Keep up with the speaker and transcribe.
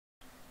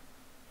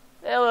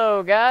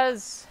go,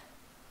 guys.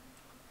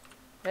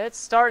 Let's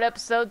start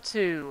episode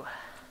 2.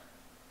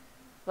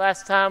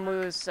 Last time we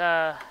was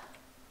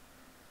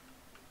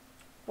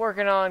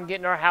working on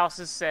getting our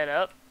houses set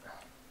up.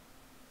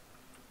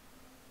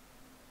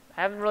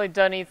 I haven't really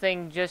done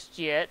anything just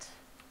yet.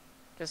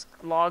 Just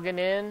logging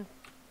in.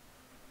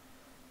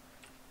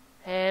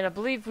 And I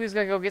believe we was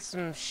going to go get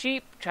some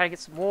sheep, try to get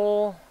some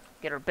wool,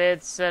 get our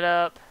beds set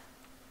up,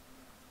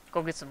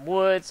 go get some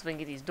wood so we can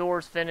get these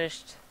doors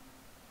finished.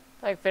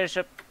 I can finish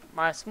up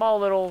my small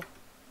little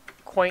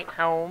quaint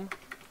home.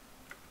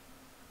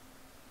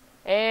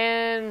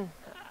 And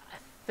I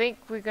think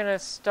we're going to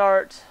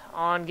start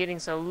on getting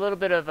a little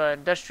bit of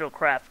industrial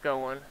craft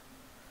going.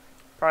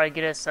 Probably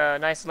get us a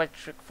nice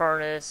electric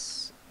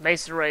furnace,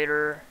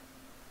 macerator,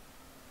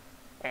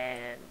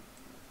 and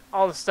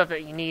all the stuff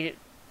that you need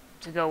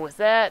to go with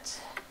that.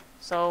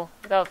 So,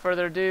 without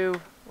further ado,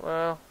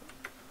 well,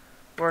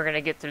 we're going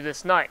to get through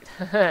this night.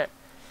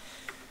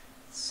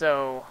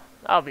 So,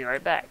 I'll be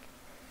right back.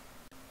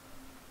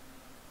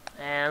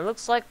 And it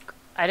looks like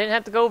I didn't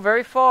have to go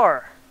very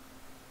far.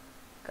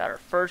 Got our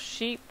first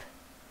sheep.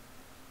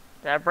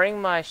 Did I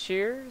bring my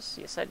shears?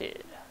 Yes, I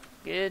did.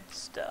 Good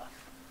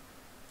stuff.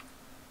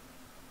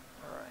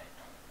 Alright.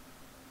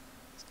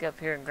 Let's get up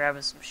here and grab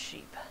us some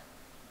sheep.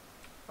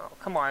 Oh,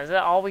 come on. Is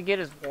that all we get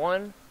is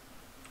one?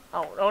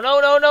 Oh, no, no,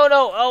 no, no,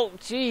 no. Oh,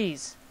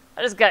 jeez.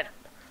 I just got...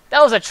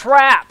 That was a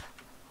trap.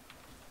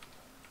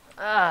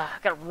 I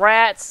got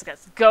rats. Got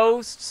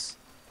ghosts.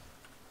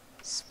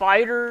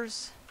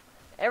 Spiders.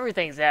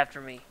 Everything's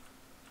after me.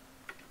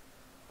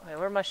 Okay,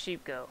 where'd my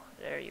sheep go?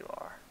 There you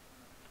are.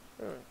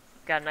 Ooh,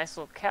 got a nice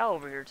little cow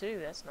over here, too.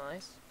 That's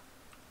nice.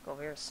 Go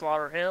over here and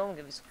slaughter him.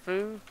 Give me some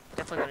food.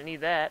 Definitely gonna need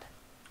that.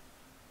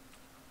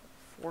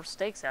 4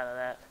 steaks out of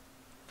that.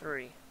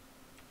 3.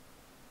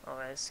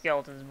 Okay,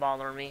 skeleton's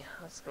bothering me.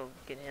 Let's go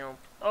get him.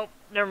 Oh,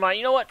 never mind.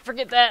 You know what?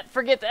 Forget that.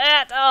 Forget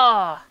that.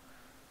 Ah.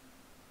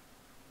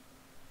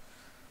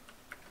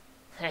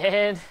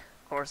 And,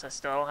 of course, I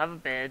still don't have a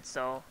bed,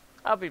 so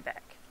I'll be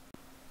back.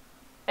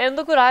 And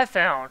look what I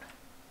found.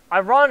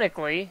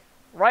 Ironically,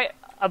 right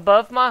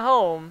above my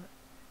home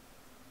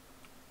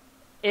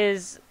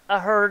is a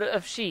herd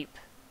of sheep.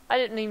 I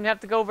didn't even have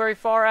to go very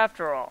far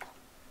after all.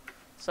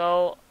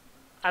 So,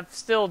 I'm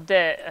still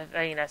dead.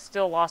 I mean, I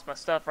still lost my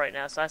stuff right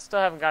now, so I still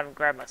haven't gotten to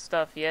grab my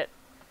stuff yet.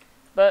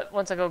 But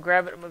once I go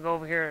grab it, I'm going to go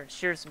over here and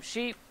shear some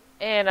sheep.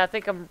 And I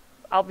think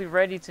I'll be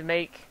ready to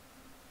make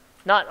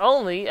not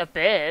only a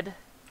bed,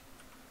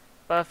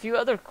 but a few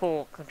other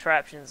cool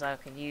contraptions I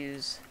can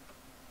use.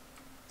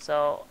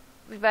 So,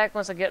 I'll be back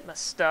once I get my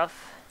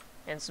stuff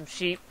and some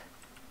sheep.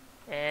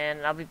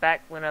 And I'll be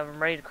back when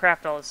I'm ready to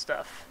craft all this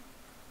stuff.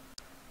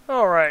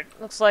 Alright,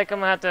 looks like I'm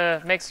going to have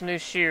to make some new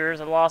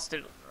shears. I lost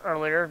it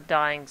earlier,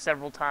 dying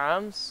several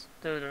times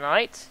through the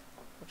night,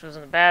 which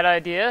wasn't a bad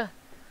idea.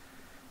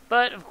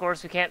 But, of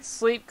course, we can't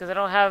sleep because I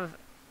don't have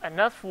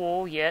enough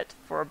wool yet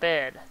for a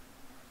bed.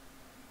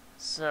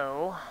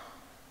 So,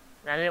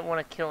 I didn't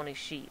want to kill any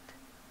sheep.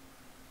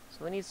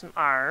 So we need some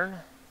iron.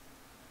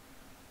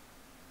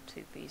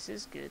 2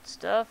 pieces, good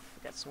stuff.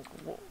 Got some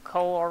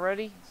coal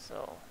already,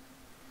 so...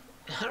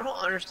 I don't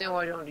understand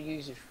why you don't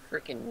use your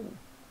frickin'...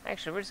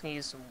 Actually, we're just gonna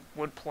use some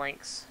wood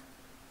planks.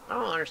 I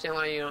don't understand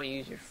why you don't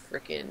use your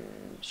frickin'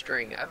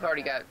 string. I've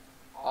already got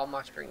all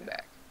my string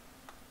back.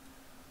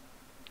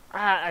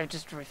 I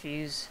just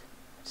refuse.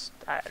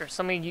 There's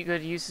so many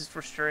good uses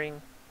for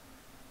string.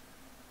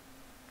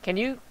 Can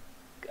you...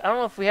 I don't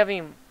know if we have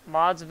any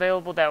mods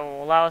available that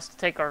will allow us to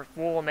take our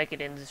wool and make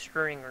it into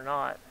string or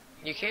not.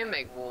 You can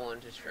make wool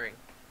into string.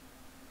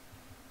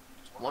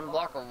 One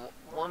block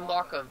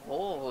of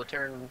wool will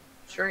turn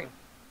string.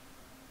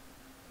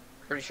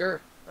 Pretty sure.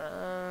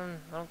 I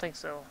don't think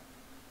so.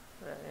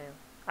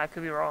 I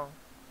could be wrong.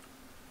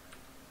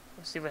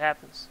 Let's see what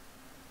happens.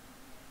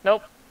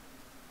 Nope.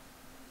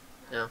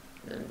 No.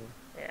 Then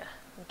Yeah,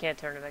 we can't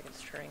turn it back into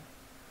string.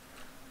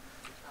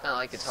 not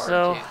like it's hard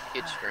So- to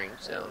get string,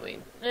 so I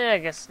mean... Yeah, I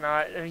guess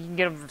not. You can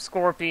get them from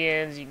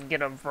scorpions, you can get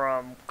them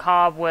from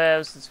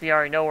cobwebs, since we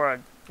already know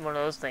where one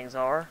of those things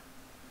are.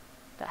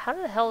 How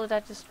the hell did I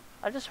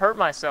just hurt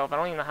myself? I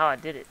don't even know how I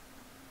did it.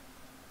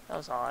 That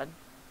was odd.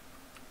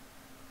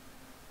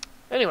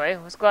 Anyway,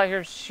 let's go out here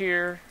and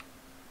shear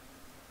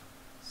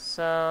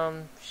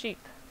some sheep.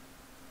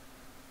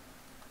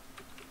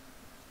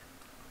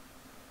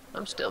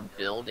 I'm still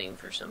building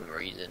for some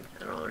reason.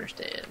 I don't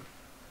understand.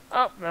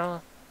 Oh,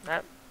 no,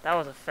 that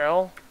was a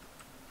fail.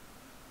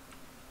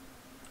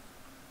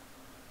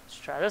 Let's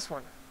try this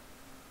one.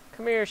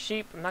 Come here,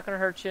 sheep. I'm not gonna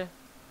hurt you.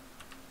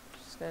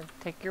 Just gonna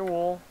take your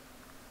wool.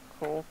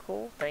 Cool,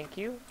 cool. Thank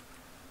you.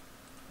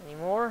 Any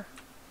more?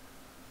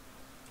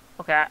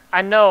 Okay,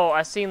 I know.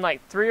 I seen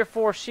like 3 or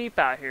 4 sheep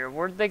out here.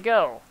 Where'd they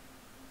go?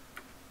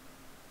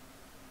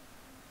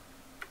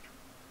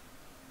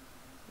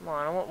 Come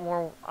on,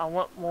 I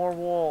want more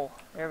wool.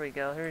 There we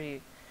go. Here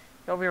you.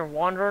 You're over here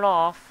wandering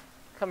off.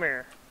 Come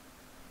here.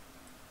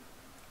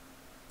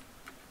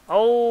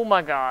 Oh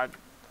my god.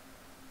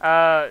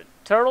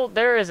 Turtle,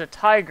 there is a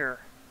tiger.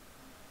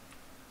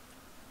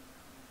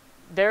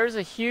 there's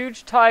a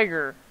huge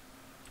tiger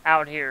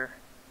out here.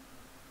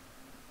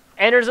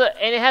 And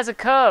it has a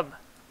cub.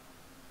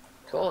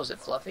 Cool. Is it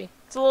Fluffy?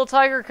 It's a little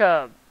tiger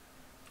cub.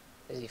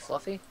 Is he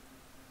fluffy?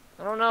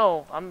 I don't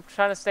know. I'm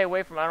trying to stay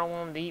away from him. I don't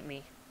want him to eat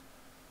me.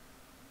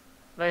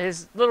 But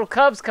his little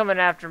cub's coming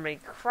after me.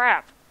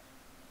 Crap.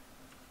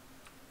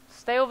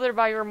 Stay over there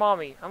by your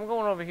mommy. I'm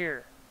going over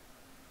here.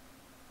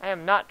 I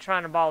am not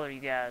trying to bother you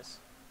guys.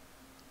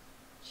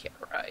 Yeah,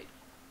 right.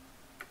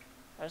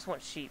 I just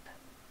want sheep.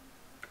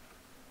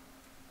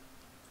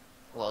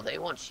 Well, they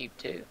want sheep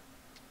too.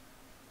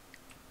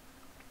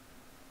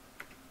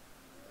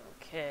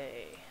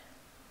 Okay.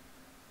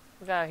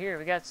 We got here.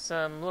 We got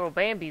some little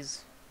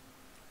Bambis.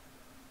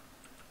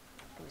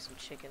 Give me some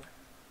chicken.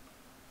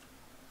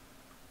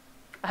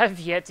 I've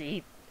yet to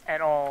eat at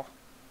all.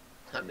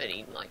 I've been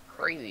eating like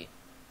crazy.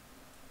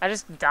 I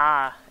just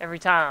die every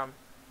time.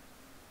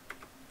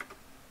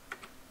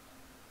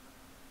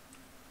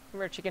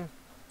 Come here, chicken.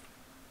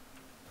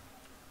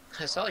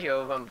 I saw you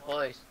over in the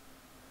place.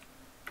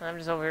 I'm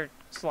just over here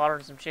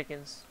slaughtering some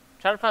chickens.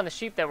 Trying to find the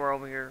sheep that were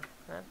over here.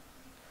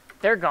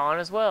 They're gone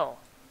as well.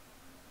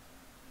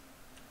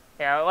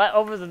 Yeah,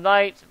 over the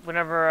night,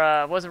 whenever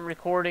I wasn't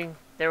recording,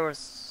 there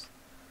was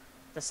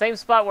the same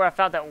spot where I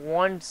found that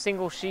one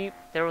single sheep.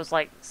 There was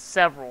like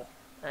several,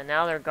 and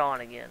now they're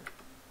gone again.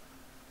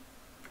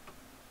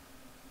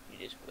 You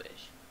just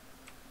wish.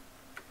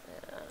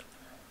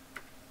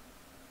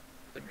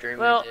 But dreaming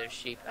Well, there's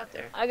sheep out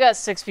there. I got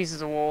 6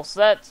 pieces of wool,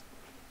 so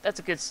that's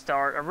a good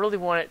start. I really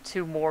wanted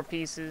 2 more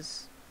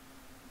pieces.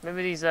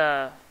 Maybe these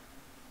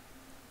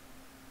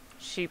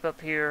sheep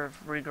up here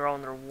have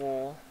regrown their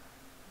wool.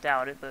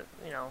 Doubt it, but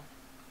you know,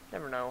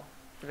 never know.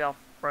 Maybe I'll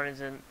run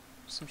into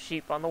some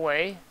sheep on the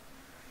way.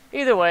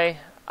 Either way,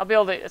 I'll be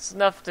able to. It's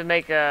enough to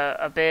make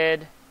a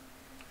bed,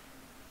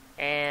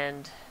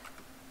 and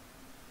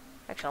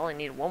actually, I only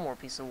need 1 more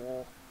piece of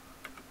wool.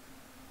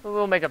 But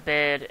we'll make a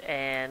bed,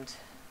 and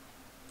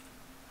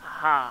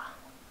aha,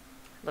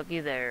 looky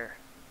there.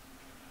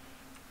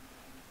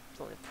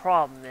 The only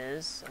problem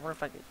is, I wonder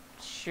if I could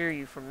shear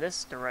you from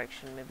this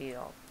direction. Maybe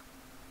I'll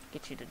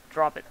get you to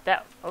drop it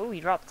that. Oh,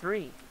 you dropped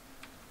 3.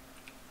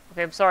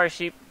 Okay, I'm sorry,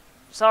 sheep.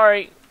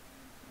 Sorry.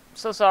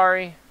 So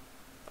sorry.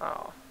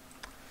 Oh.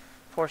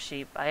 Poor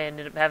sheep. I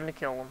ended up having to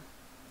kill them.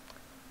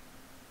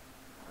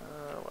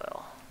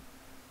 Well.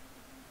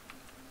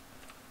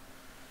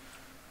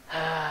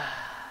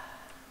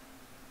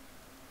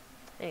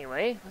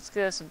 Anyway, let's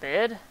get us a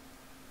bed.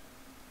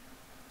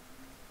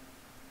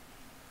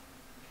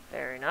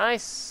 Very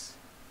nice.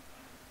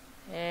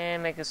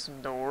 And make us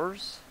some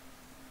doors.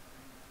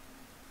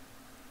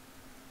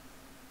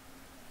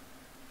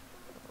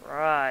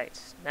 Right,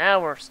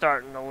 now we're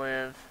starting to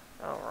live.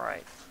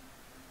 Alright.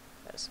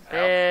 Got us a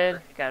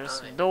bed, got us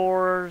some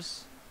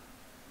doors.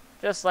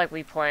 Just like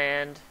we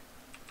planned.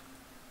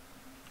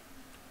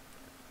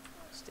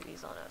 Stick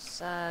these on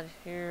outside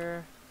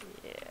here.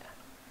 Yeah.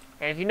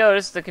 And if you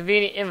notice, the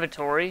convenient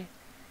inventory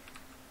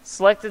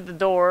selected the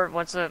door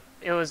once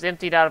it was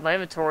emptied out of my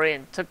inventory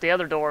and took the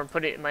other door and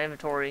put it in my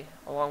inventory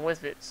along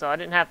with it. So I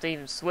didn't have to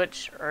even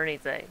switch or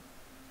anything.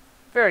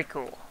 Very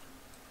cool.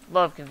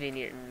 Love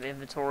convenient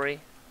inventory.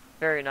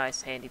 Very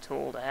nice, handy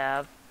tool to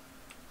have.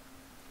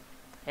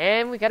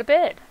 And we got a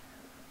bed.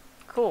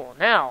 Cool.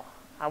 Now,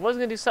 I was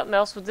going to do something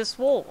else with this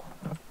wool.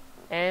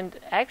 And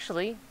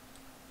actually,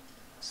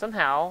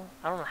 somehow,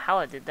 I don't know how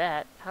I did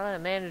that. How did I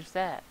manage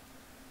that?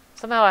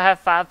 Somehow I have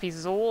 5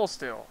 pieces of wool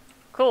still.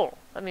 Cool.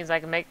 That means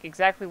I can make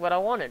exactly what I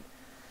wanted.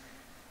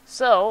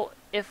 So,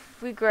 if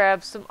we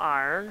grab some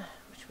iron,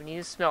 which we need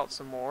to smelt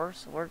some more,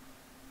 so we're...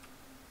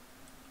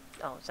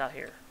 Oh, it's out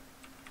here.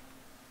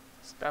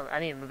 I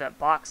need to move that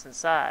box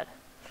inside.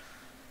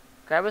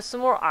 Grab us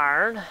some more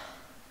iron.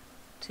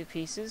 2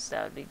 pieces,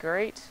 that would be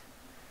great.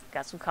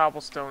 Got some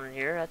cobblestone in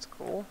here, that's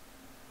cool.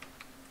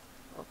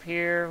 Up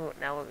here,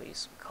 now we'll use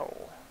some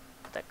coal.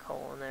 Put that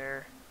coal in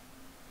there.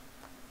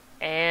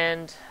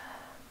 And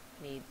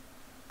need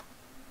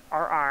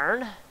our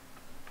iron.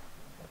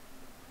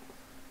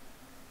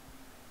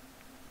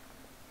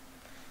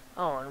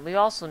 Oh, and we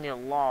also need a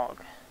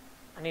log.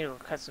 I need to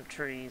cut some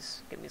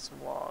trees, get me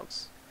some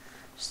logs.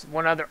 Just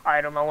one other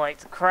item I like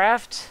to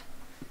craft.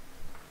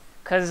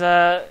 Because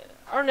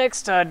our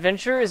next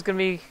adventure is going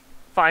to be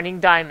finding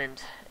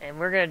diamond. And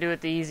we're going to do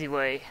it the easy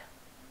way.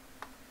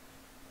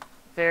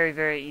 Very,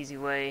 very easy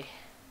way.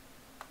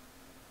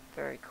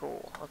 Very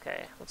cool.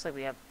 Okay, looks like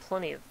we have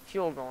plenty of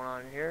fuel going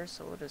on in here,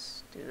 so we'll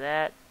just do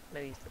that.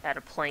 Maybe add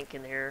a plank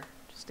in here,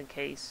 just in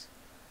case.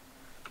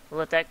 We'll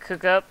let that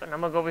cook up, and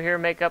I'm going to go over here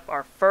and make up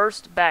our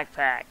first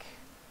backpack.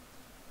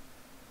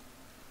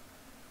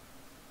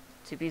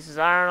 2 pieces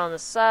of iron on the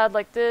side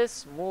like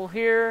this, wool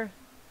here.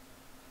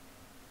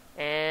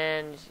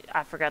 And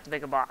I forgot to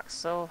make a box,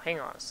 so hang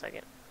on a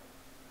second.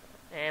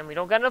 And we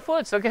don't got enough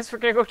wood, so I guess we're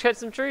going to go cut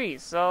some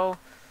trees. So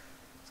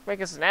let's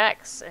make us an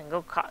axe and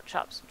go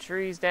chop some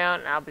trees down,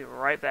 and I'll be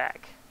right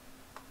back.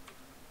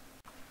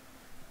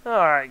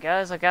 Alright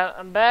guys,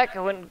 I'm back.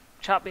 I went and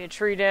chopped me a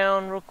tree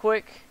down real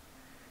quick.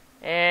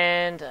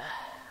 And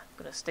I'm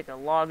Gonna stick a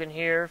log in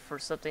here for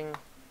something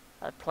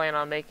I plan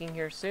on making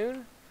here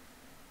soon.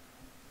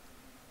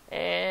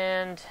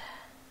 And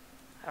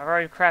I've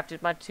already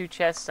crafted my 2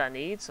 chests I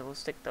need, so we'll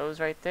stick those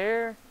right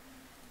there.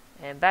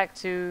 And back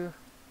to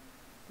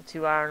the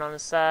 2 iron on the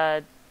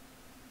side.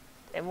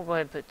 And we'll go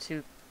ahead and put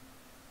two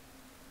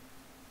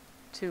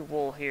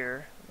wool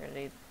here. We're gonna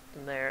need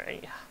them there.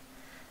 And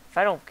if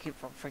I don't keep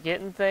from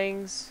forgetting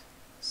things,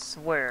 I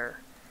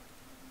swear.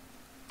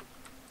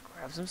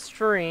 Grab some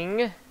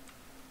string.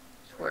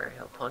 Swear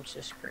he'll punch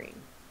the screen.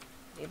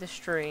 Need the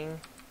string.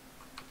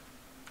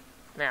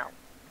 Now,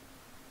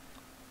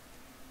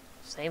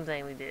 same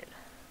thing we did.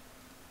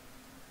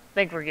 I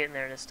think we're getting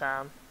there this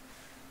time.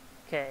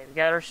 Okay, we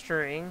got our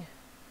string.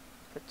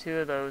 Put 2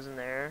 of those in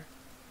there.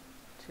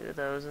 2 of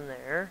those in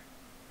there.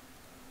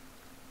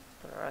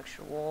 Put our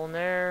extra wool in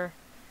there.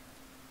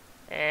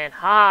 And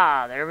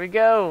there we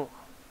go.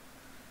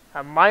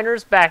 A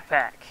miner's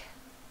backpack.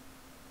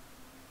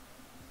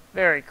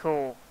 Very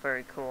cool,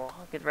 very cool.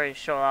 I'll get ready to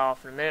show it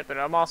off in a minute, but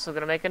I'm also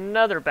going to make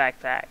another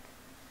backpack.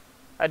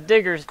 A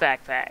digger's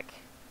backpack.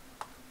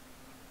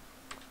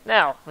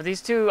 Now, with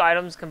these 2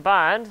 items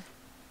combined,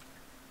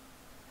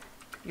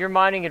 your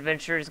mining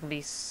adventure is going to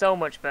be so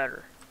much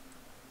better.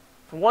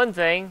 For one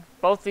thing,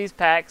 both these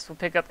packs will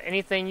pick up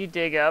anything you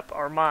dig up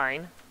or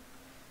mine.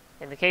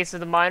 In the case of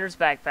the miner's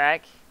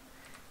backpack,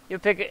 you'll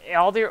pick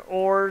all your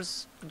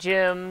ores,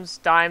 gems,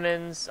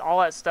 diamonds,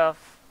 all that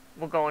stuff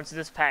will go into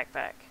this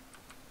backpack.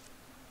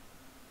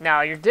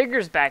 Now, your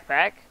digger's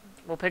backpack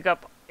will pick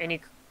up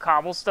any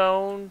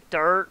cobblestone,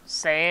 dirt,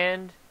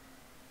 sand,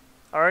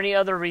 or any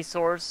other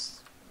resource,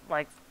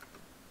 like,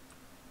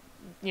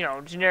 you know,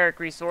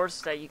 generic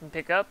resource that you can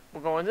pick up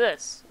will go into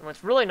this. And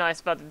what's really nice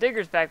about the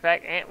digger's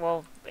backpack, and,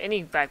 well,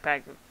 any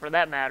backpack for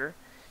that matter,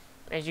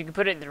 is you can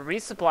put it in the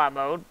resupply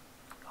mode,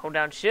 hold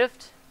down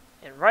shift,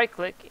 and right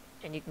click,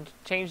 and you can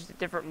change the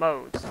different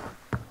modes.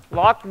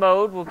 Locked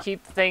mode will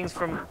keep things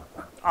from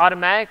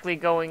automatically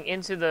going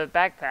into the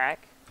backpack.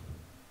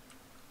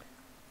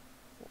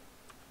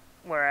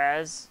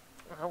 Whereas,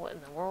 well, what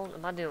in the world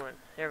am I doing?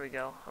 There we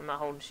go. I'm not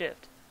holding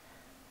shift.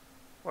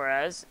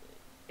 Whereas,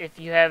 if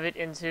you have it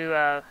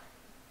into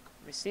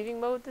receiving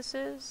mode, this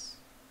is?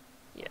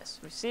 Yes,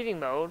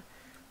 receiving mode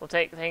will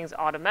take things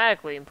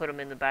automatically and put them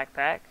in the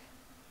backpack.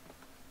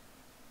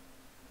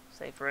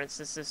 Say, for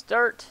instance, this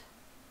dirt.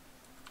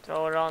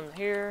 Throw it on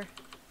here.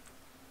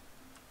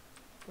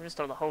 We'll just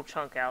throw the whole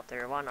chunk out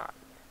there. Why not?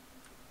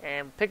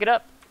 And pick it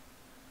up.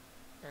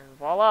 And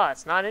voila,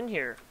 it's not in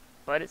here.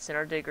 But it's in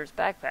our digger's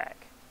backpack.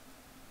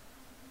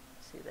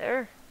 See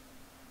there?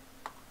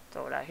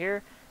 Throw it out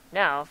here.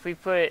 Now, if we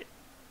put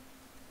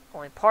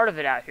only part of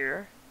it out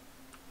here,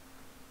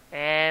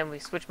 and we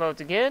switch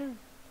modes again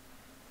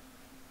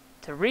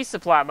to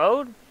resupply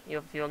mode,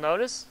 you'll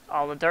notice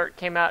all the dirt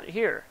came out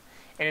here.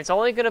 And it's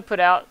only going to put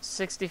out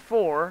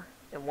 64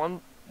 in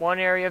one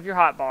area of your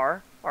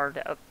hotbar, or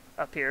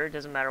up here, it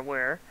doesn't matter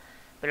where.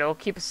 But it'll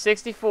keep a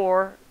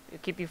 64,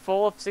 it'll keep you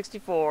full of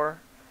 64,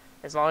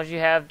 as long as you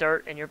have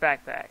dirt in your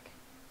backpack.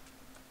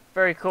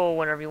 Very cool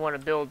whenever you want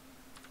to build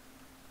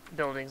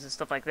buildings and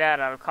stuff like that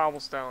out of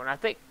cobblestone. I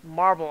think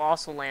marble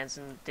also lands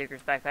in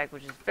Digger's backpack,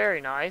 which is very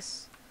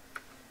nice.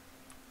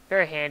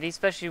 Very handy,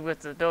 especially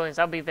with the buildings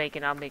I'll be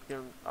making. I'll make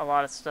a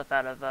lot of stuff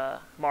out of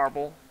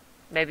marble.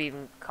 Maybe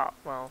even,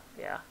 well,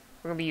 yeah.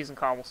 We're going to be using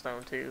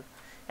cobblestone too.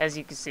 As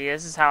you can see,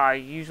 this is how I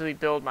usually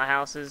build my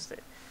houses. A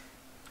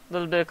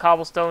little bit of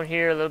cobblestone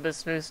here, a little bit of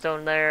smooth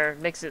stone there.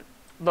 Makes it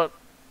look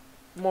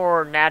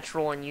more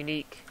natural and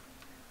unique.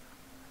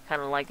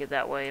 Kind of like it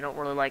that way. I don't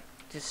really like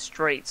just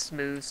straight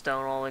smooth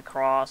stone all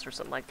across or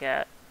something like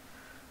that.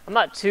 I'm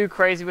not too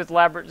crazy with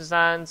elaborate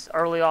designs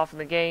early off in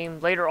the game.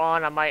 Later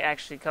on I might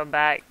actually come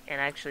back and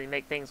actually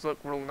make things look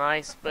real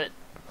nice, but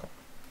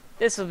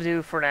this will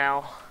do for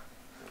now.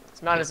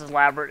 It's not as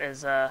elaborate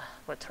as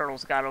what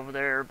Turtle's got over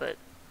there, but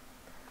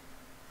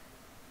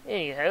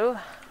anywho.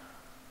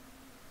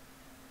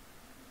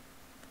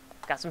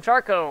 Got some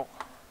charcoal.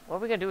 What are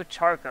we going to do with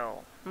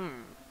charcoal?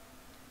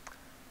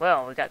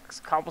 Well, we got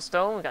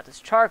cobblestone, we got this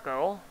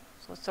charcoal.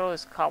 So let's throw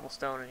this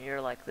cobblestone in here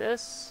like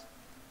this.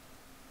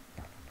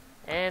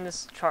 And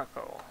this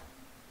charcoal.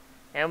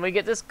 And we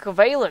get this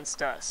covalence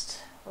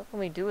dust. What can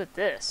we do with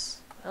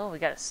this? Well, we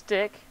got a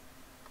stick.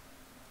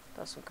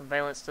 Throw some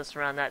covalence dust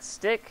around that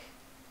stick.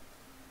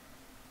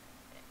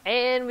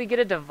 And we get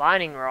a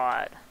divining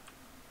rod.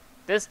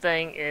 This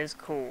thing is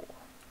cool.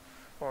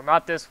 Well,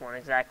 not this one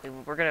exactly.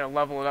 We're going to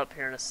level it up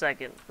here in a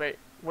second. But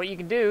what you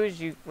can do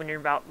is, when you're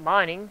about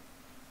mining,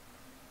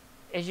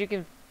 is you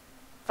can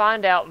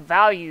find out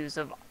values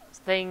of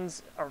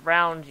things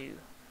around you.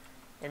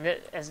 And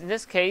as in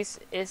this case,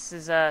 this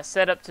is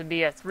set up to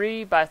be a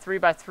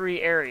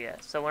 3x3x3 area.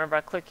 So whenever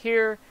I click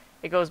here,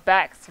 it goes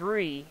back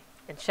 3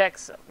 and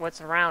checks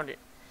what's around it.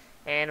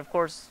 And of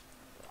course,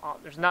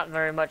 there's not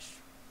very much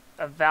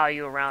of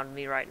value around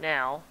me right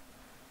now.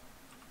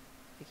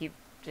 If we keep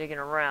digging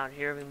around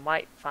here, we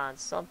might find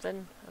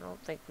something.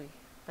 I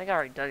think I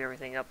already dug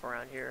everything up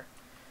around here.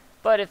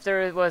 But if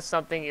there was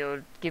something, it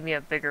would give me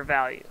a bigger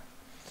value.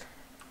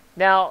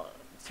 Now,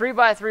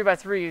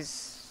 3x3x3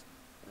 is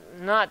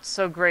not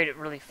so great at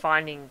really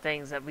finding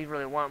things that we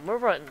really want. We're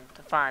wanting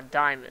to find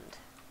diamond.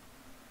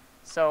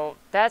 So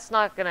that's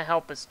not going to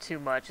help us too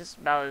much. It's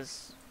about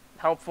as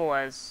helpful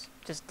as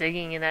just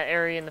digging in that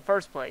area in the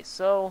first place.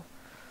 So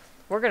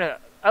we're going to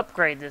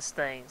upgrade this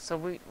thing. So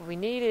what we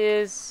need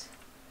is,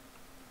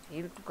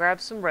 you grab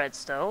some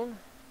redstone.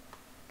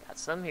 Got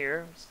some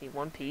here. Just need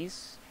one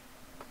piece.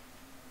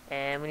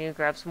 And we need to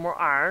grab some more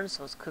iron.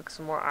 So let's cook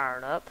some more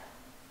iron up.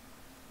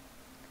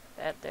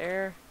 That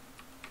there.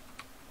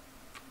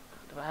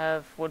 Do I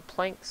have wood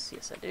planks?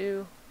 Yes, I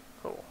do.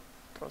 Cool.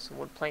 Throw some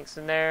wood planks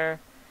in there.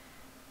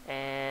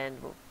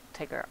 And we'll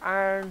take our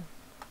iron.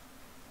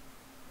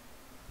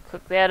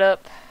 Cook that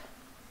up.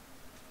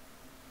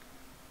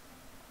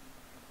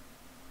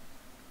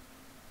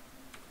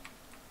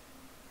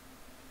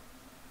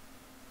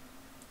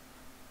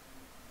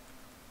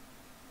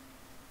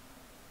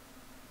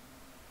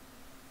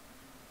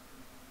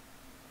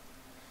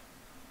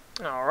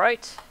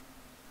 Alright.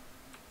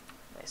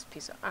 Nice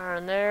piece of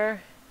iron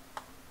there.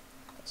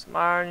 Put some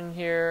iron in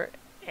here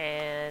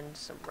and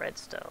some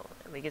redstone.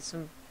 And we get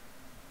some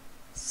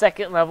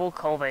second level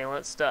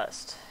covalence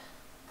dust.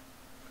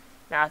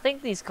 Now I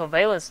think these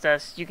covalence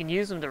dusts, you can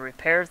use them to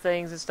repair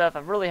things and stuff. I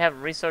really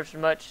haven't researched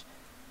much.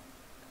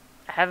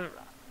 I haven't,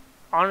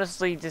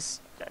 honestly,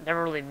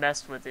 never really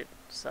messed with it.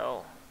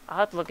 So I'll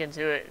have to look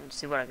into it and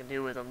see what I can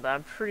do with them. But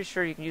I'm pretty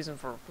sure you can use them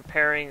for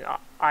repairing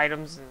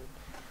items and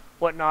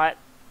whatnot.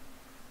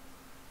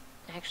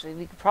 Actually,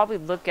 we could probably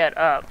look that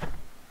up.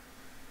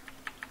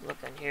 Look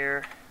in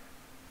here.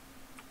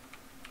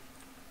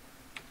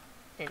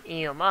 In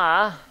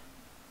EMI.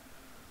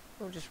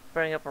 We'll just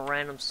bring up a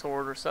random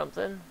sword or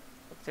something.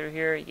 Look through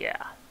here.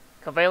 Yeah.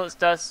 Covalence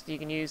dust you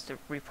can use to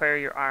repair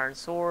your iron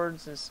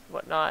swords and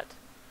whatnot.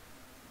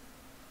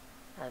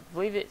 I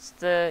believe it's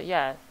the,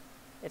 yeah,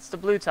 it's the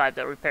blue type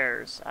that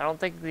repairs. I don't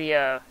think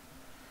the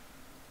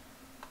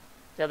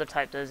other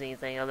type does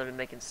anything other than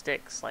making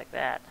sticks like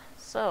that.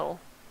 So,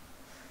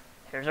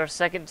 here's our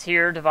second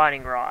tier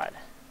dividing rod.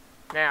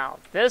 Now,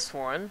 this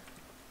one,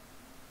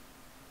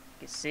 you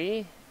can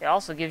see, it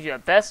also gives you a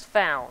best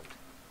found.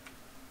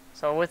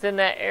 So within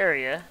that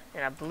area,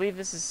 and I believe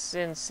this is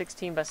in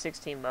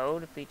 16x16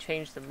 mode. If we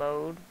change the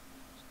mode,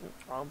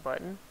 wrong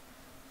button.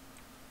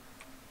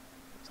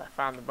 So I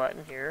found the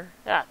button here.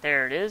 Ah,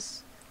 there it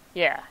is.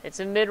 Yeah, it's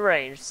in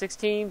mid-range,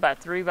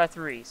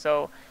 16x3x3.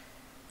 So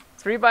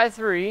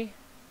 3x3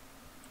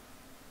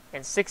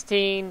 and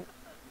 16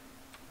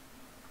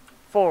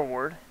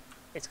 forward,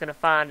 it's going to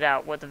find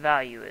out what the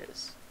value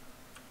is.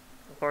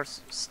 Of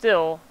course,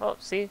 still, oh,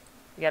 see,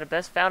 we got a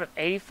best found of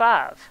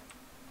 85.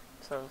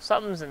 So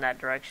something's in that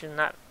direction,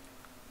 not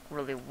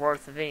really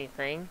worth of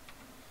anything.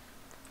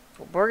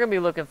 What we're going to be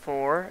looking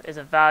for is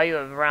a value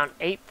of around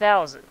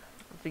 8,000.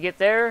 If we get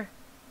there,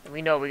 then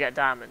we know we got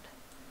diamond,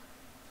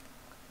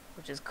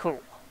 which is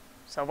cool.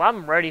 So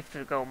I'm ready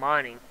to go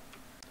mining.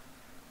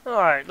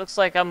 Alright, looks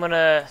like I'm going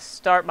to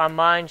start my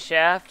mine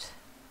shaft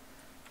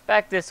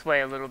back this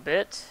way a little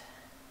bit.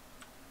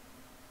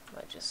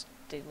 Might just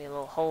dig me a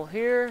little hole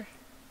here.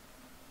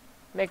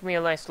 Make me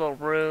a nice little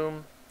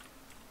room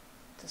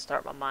to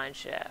start my mine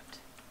shaft.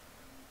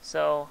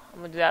 So I'm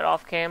going to do that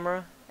off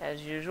camera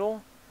as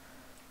usual.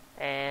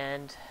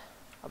 And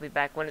I'll be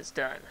back when it's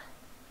done.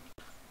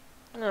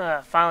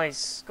 Finally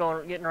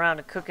getting around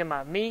to cooking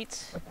my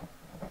meat.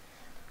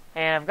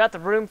 And I've got the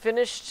room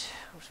finished.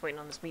 I'm just waiting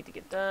on this meat to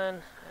get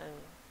done. I'm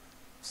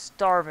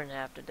starving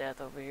half to death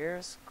over here.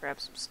 Let's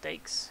grab some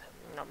steaks.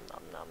 Nom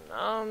nom nom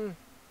nom.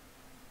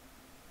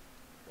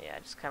 Yeah, I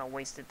just kind of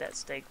wasted that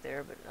steak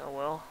there, but oh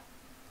well.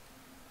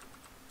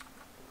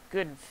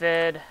 Good and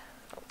fed.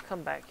 I'll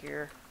come back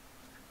here.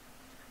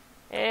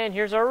 And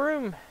here's our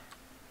room.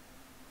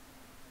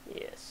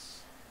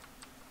 Yes.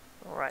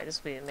 Alright,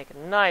 this will make a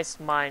nice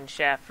mine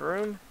shaft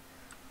room.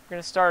 We're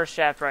going to start a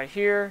shaft right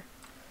here.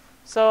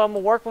 So I'm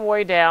going to work my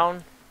way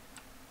down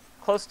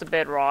close to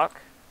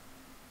bedrock.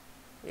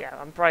 Yeah,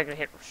 I'm probably going to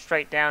hit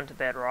straight down to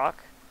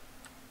bedrock.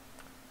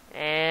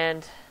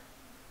 And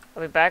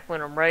I'll be back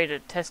when I'm ready to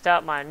test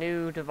out my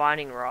new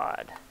divining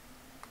rod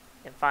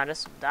and find us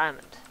some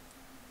diamond.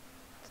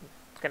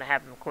 It's going to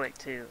happen quick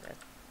too.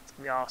 It's going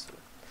to be awesome.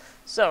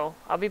 So,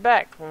 I'll be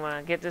back when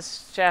I get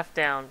this shaft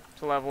down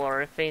to level,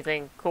 or if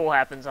anything cool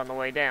happens on the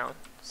way down.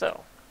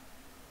 So,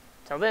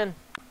 till then.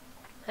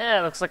 Yeah,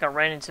 it looks like I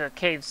ran into a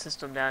cave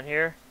system down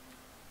here.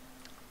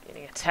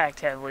 Getting attacked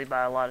heavily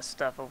by a lot of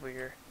stuff over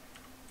here.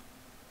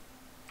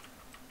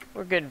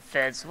 We're good and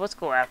fed, so let's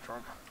go after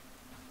them.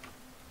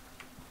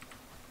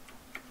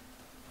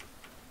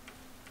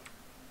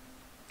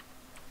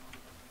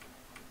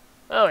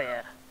 Oh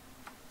yeah.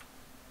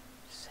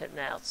 Just hitting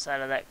the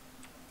outside of that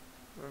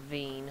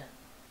ravine.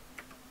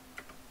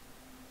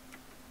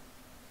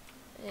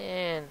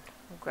 And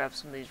we'll grab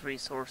some of these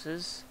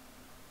resources.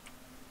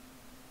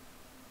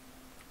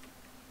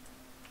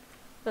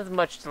 Nothing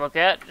much to look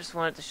at, just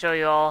wanted to show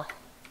you all.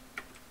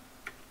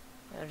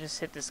 I'll just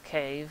hit this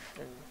cave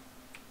and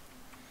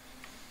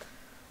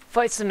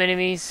fight some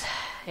enemies.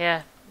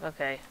 Yeah,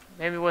 okay.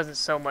 maybe it wasn't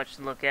so much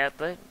to look at,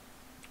 but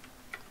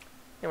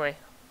anyway,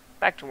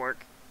 back to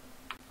work.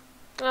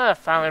 I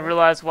finally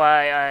realized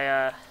why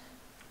I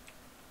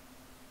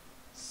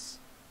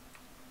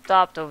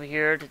stopped over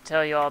here to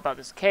tell you all about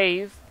this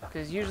cave,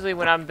 because usually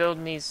when I'm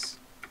building these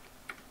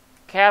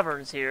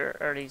caverns here,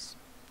 or these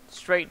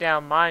straight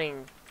down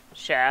mining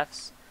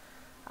shafts,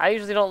 I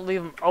usually don't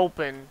leave them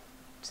open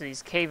to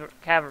these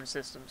cavern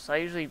systems. So I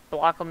usually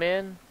block them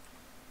in,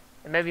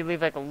 and maybe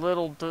leave like a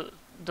little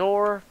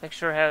door, make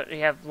sure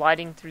you have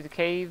lighting through the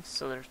cave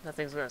so there's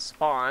nothing's going to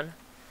spawn.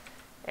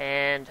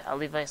 And I'll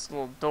leave a nice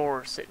little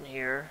door sitting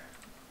here.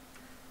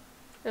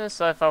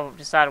 So if I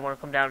decide I want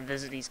to come down and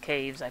visit these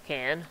caves, I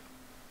can.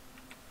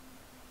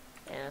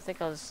 And I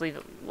think I'll just leave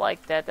it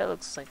like that. That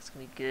looks like it's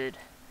going to be good.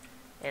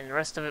 And the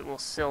rest of it will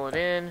seal it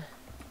in.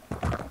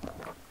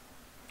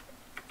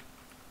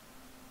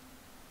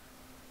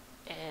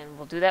 And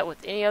we'll do that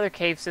with any other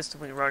cave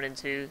system we run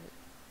into,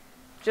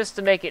 just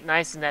to make it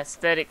nice and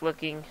aesthetic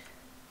looking.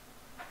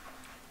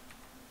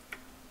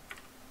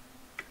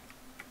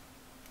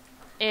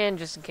 And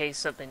just in case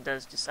something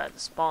does decide to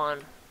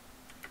spawn,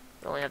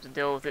 we only have to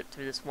deal with it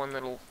through this one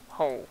little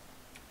hole.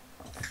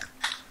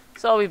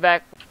 So I'll be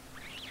back.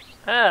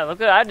 Ah, look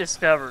what I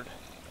discovered.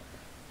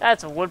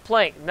 That's a wood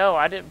plank. No,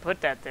 I didn't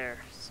put that there.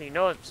 So you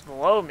know it's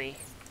below me.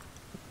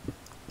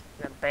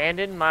 An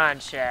abandoned mine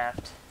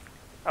shaft.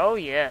 Oh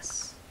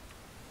yes.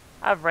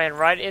 I've ran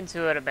right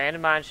into an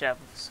abandoned mine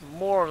shaft with some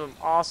more of them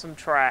awesome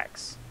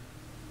tracks.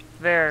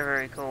 Very,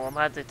 very cool. I'm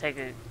gonna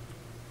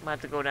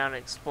have to go down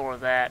and explore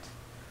that.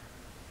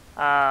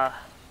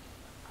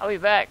 I'll be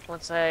back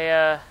once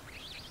I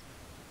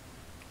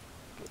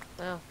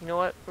well, you know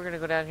what? We're gonna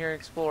go down here and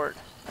explore it.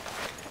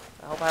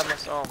 I hope I have my...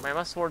 Oh man,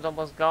 my sword's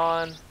almost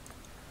gone.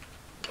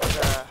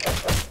 But,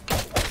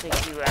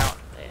 take you out.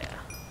 Yeah.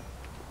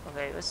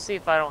 Okay, let's see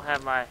if I don't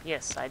have my...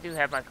 Yes, I do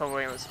have my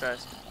covalent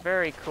dust.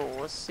 Very cool.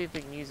 Let's see if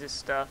we can use this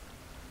stuff.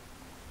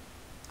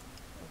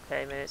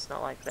 Okay, maybe it's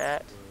not like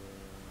that.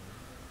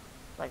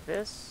 Like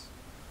this?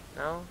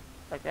 No?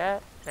 Like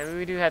that? Maybe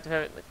we do have to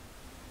have it in the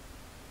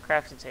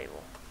crafting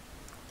table.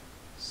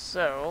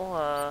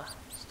 So,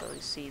 let's throw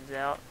these seeds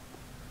out.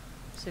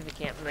 See if we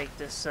can't make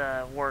this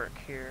work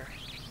here.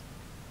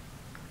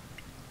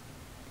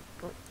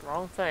 Oh,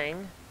 wrong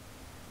thing.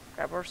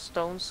 Grab our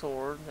stone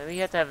sword. Maybe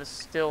you have to have a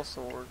steel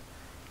sword.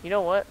 You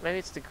know what? Maybe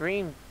it's the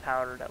green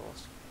powder that will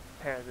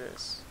repair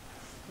this.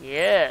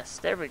 Yes,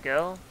 there we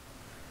go.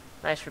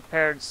 Nice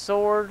repaired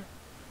sword.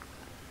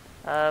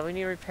 We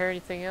need to repair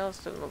anything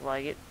else? Doesn't look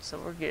like it, so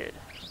we're good.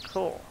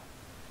 Cool.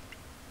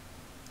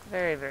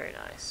 Very, very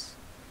nice.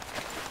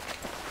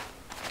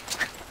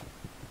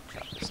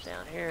 Chop this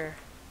down here.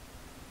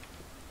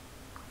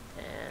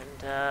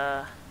 And,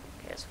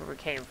 okay, that's where we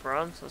came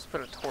from, so let's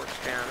put a torch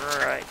down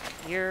right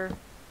here.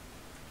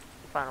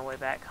 Find our way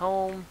back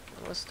home.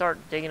 And let's start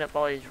digging up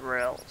all these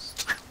rails,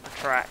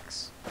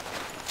 tracks.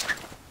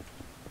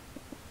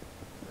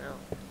 No,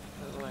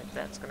 doesn't look like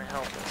that's gonna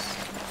help us.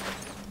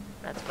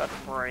 That's about to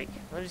break.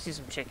 Let's just use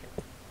some chicken.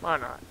 Why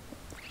not?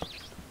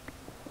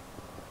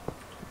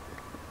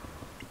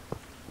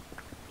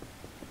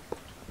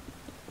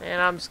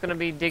 And I'm just gonna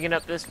be digging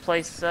up this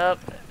place up,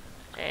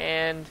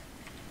 and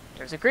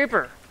there's a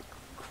creeper.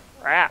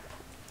 Crap.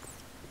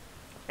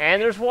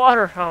 And there's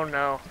water. Oh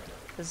no.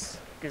 This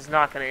is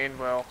not going to end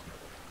well.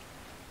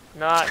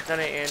 Not going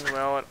to end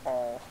well at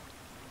all.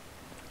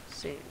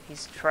 See,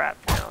 he's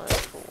trapped now.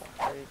 That's cool.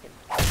 Maybe we can...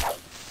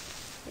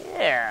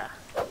 Yeah.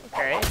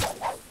 Okay.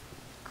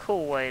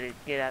 Cool way to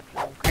get after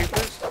them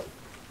creepers.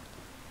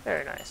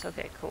 Very nice.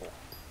 Okay, cool.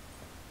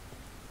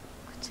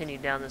 Continue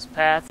down this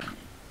path.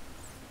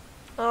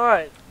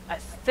 Alright. I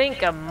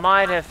think I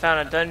might have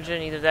found a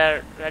dungeon, either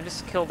that or I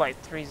just killed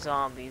like 3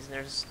 zombies, and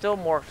there's still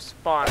more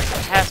spawning.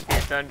 There has to be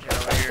a dungeon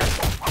over here.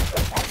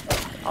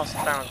 Also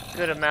found a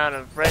good amount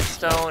of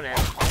redstone and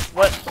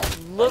what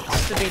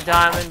looks to be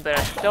diamond, but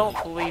I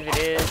don't believe it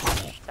is.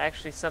 It's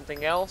actually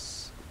something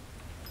else.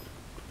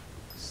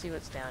 Let's see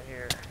what's down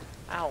here.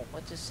 Ow,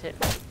 what just hit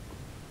me?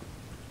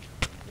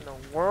 In the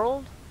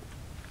world?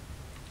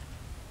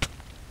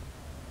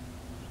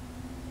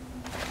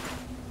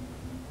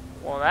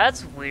 Well,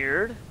 that's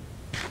weird.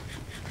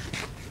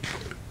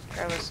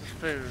 Grab us some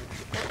food.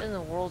 What in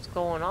the world's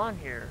going on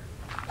here?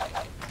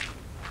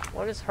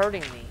 What is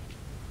hurting me?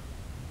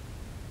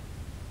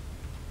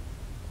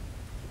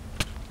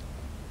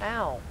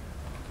 Ow.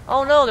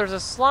 Oh no, there's a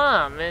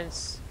slime and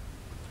it's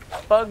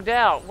bugged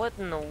out. What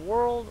in the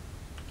world?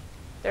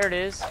 There it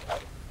is.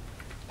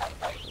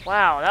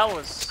 Wow, that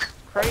was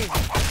crazy.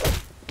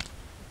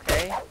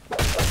 Okay.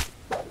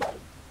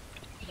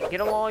 Did you get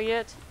them all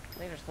yet? I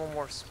think there's one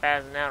more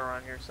spazzing out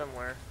around here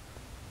somewhere.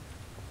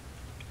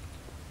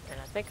 And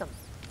I think I'm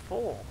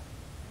full.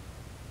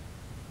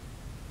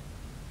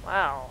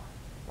 Wow.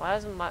 Why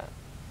isn't my...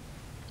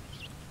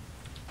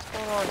 What's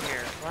going on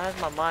here? Why is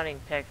my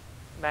mining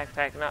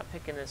backpack not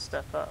picking this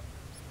stuff up?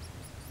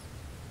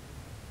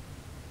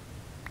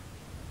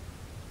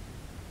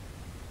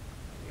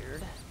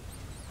 Weird.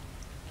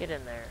 Get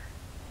in there.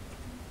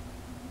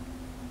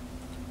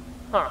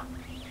 Huh.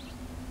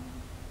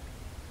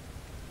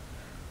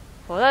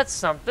 Well, that's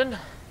something.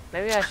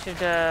 Maybe I should,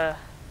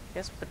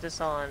 guess put this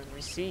on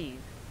receive.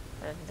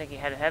 I didn't think you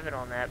had to have it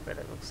on that, but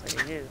it looks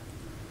like you do.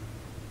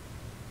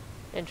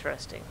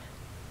 Interesting.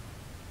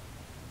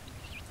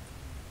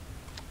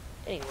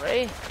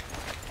 Anyway,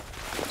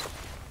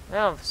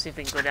 now let's see if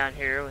we can go down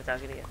here without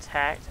getting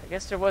attacked. I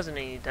guess there wasn't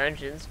any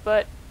dungeons,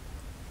 but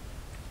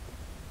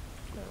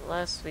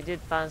unless we did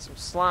find some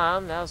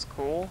slime, that was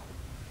cool.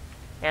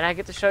 And I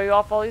get to show you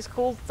off all these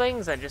cool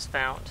things I just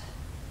found.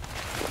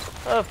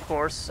 Of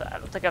course, I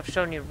don't think I've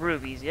shown you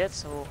rubies yet,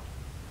 so we'll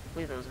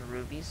leave those are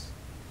rubies.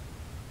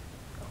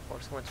 Of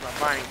course, I went to my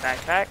mining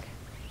backpack.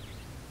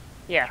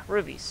 Yeah,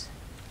 rubies.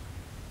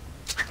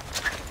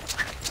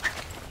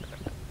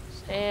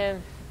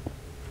 And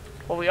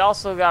what we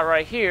also got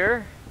right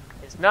here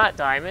is not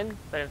diamond,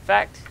 but in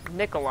fact,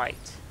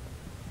 nickelite.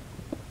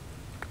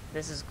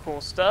 This is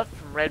cool stuff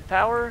from Red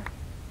Power,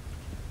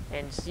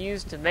 and it's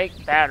used to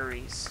make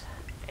batteries.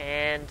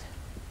 And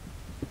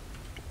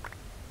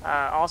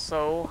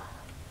also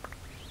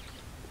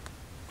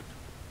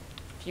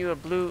a few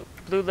of blue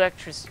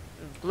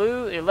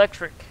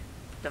electric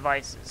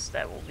devices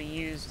that will be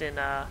used in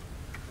a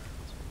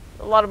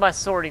lot of my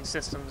sorting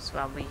systems.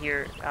 I'll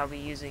be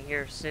using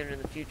here soon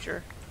in the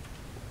future.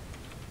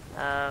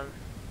 Yeah.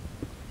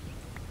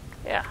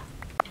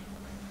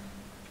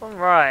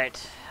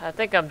 Alright, I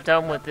think I'm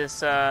done with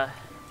this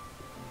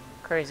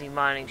crazy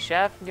mining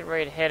shaft. I'm getting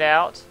ready to head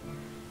out.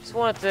 Just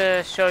wanted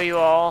to show you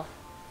all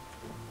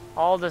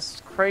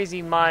this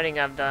crazy mining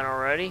I've done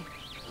already.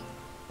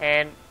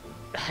 And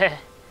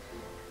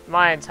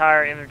my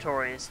entire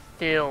inventory is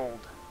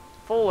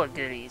full of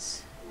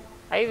goodies.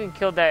 I even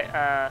killed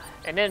that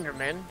an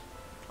Enderman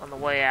on the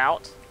way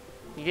out.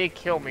 He did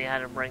kill me. I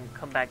had to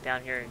come back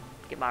down here and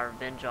get my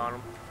revenge on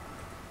him.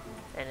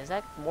 And is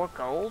that more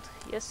gold?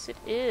 Yes, it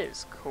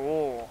is.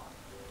 Cool.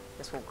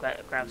 Guess we'll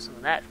grab some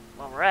of that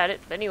while we're at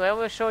it. But anyway, I'm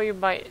going to show you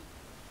my...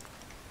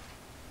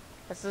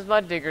 This is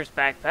my digger's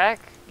backpack.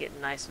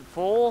 Getting nice and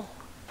full.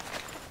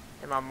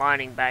 And my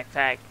mining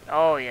backpack.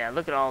 Oh yeah,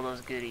 look at all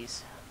those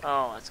goodies.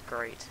 Oh, that's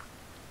great.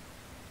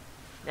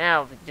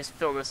 Now, if we can just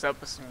fill this up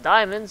with some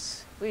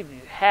diamonds, we'd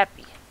be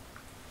happy.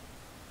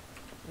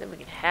 Then we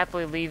can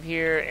happily leave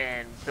here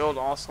and build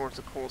all sorts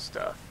of cool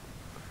stuff.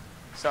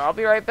 So I'll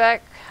be right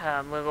back.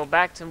 I'm going to go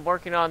back to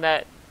working on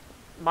that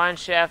mine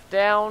shaft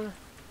down.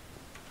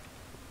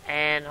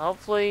 And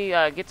hopefully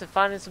get to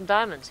finding some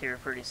diamonds here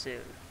pretty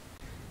soon.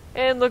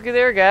 And looky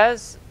there,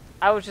 guys.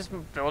 I was just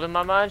building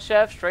my mine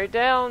shaft straight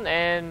down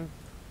and...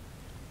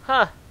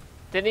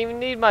 didn't even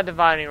need my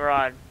divining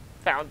rod.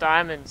 Found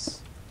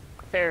diamonds.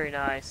 Very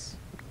nice.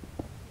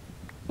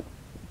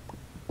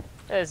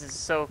 This is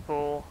so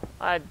cool.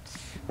 I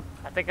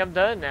think I'm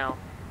done now.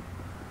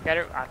 I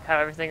got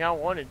everything I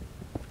wanted.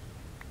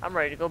 I'm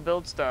ready to go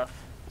build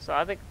stuff. So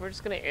I think we're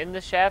just going to end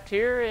the shaft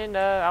here, and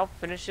I'll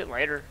finish it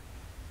later.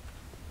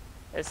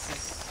 This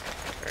is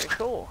very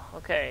cool.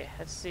 Okay,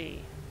 let's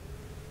see.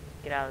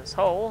 Get out of this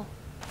hole.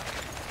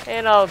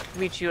 And I'll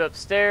meet you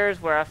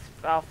upstairs where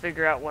I'll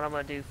figure out what I'm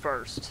going to do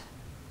first.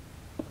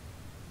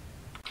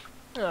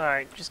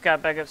 Alright, just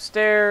got back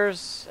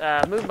upstairs.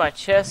 Moved my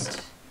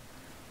chest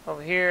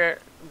over here.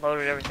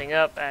 Loaded everything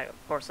up.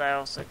 Of course, I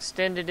also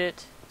extended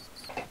it.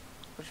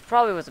 Which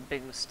probably was a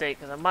big mistake,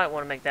 because I might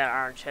want to make that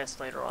iron chest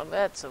later on. But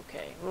that's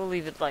okay. We'll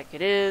leave it like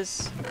it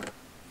is.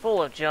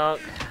 Full of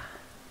junk.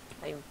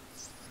 I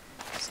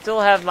still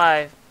have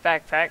my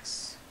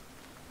backpacks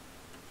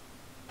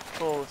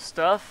full of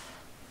stuff.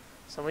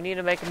 So we need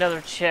to make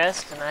another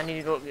chest, and I need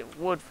to go get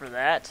wood for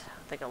that.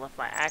 I think I left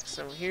my axe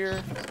over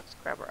here. Let's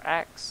grab our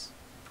axe.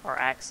 Our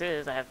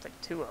axes. I have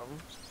like 2 of them.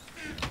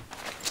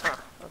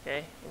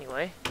 Okay.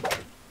 Anyway.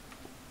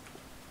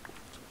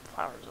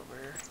 Flowers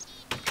over here.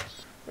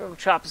 We're going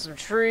to chop some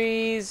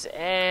trees,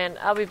 and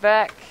I'll be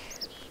back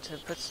to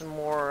put some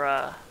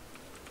more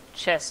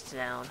chests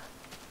down.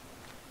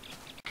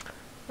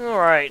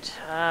 Alright,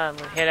 I'm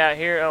going to head out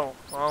here. Oh,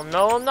 well,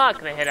 no, I'm not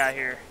going to head out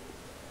here.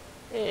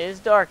 It is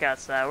dark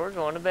outside. We're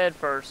going to bed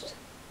first.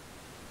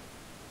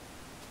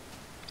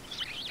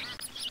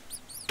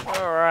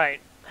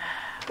 Alright,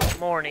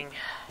 morning.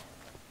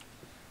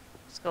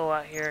 Let's go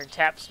out here and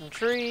tap some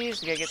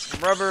trees. We gotta get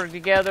some rubber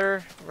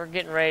together. We're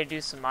getting ready to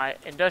do some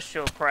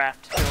industrial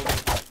craft building.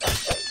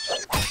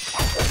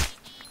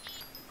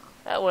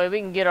 That way we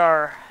can get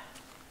our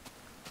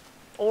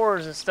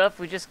ores and stuff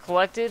we just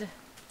collected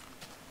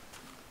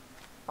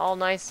all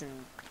nice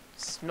and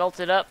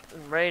smelted up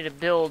and ready to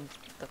build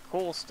the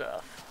cool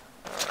stuff.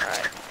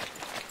 Alright.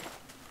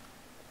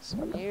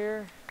 Some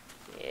here.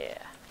 Yeah.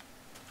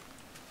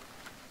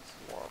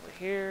 Some more over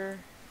here.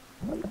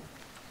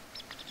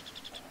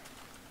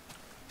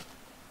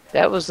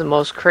 That was the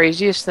most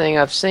craziest thing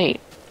I've seen.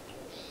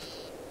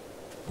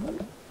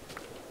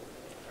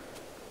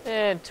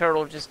 And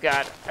Turtle just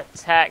got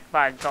attacked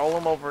by a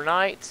golem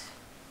overnight.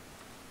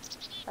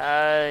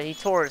 He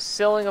tore his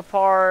ceiling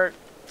apart,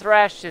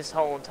 thrashed his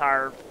whole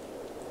entire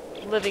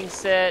living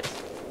set.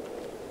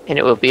 And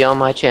it will be on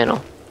my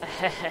channel.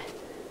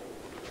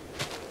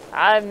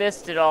 I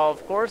missed it all,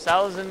 of course.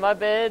 I was in my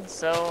bed,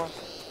 so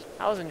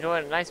I was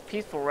enjoying a nice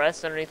peaceful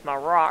rest underneath my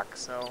rock,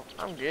 so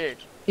I'm good.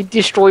 He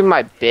destroyed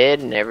my bed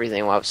and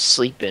everything while I was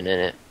sleeping in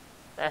it.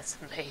 That's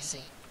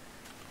amazing.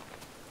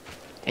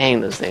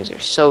 Dang, those things are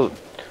so...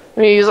 I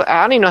mean,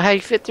 I don't even know how he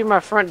fit through my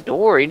front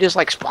door. He just,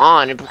 like,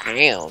 spawned and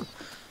bam.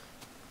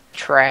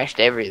 Trashed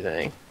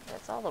everything.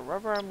 That's all the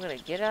rubber I'm gonna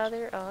get out of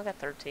there? Oh, I got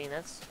 13.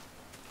 That's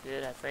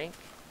good, I think.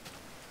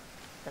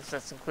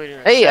 That's including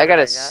the Hey, I got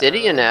a 7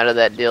 obsidian out of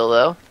that deal,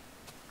 though.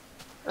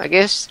 I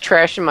guess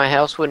trashing my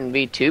house wouldn't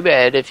be too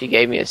bad if you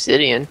gave me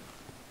obsidian.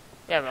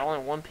 Yeah, but only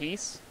one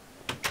piece?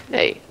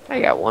 Hey,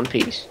 I got one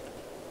piece.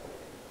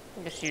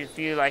 I guess if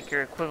you like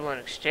your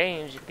equivalent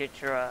exchange, you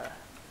get your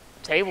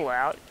table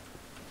out.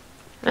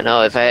 I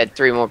know, if I had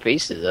 3 more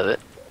pieces of it.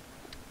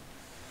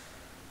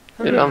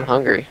 Dude, I'm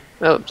hungry.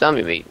 Oh,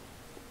 zombie meat.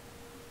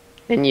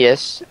 And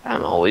yes,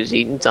 I'm always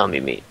eating zombie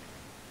meat.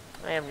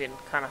 I am getting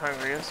kind of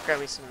hungry. Let's grab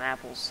me some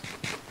apples.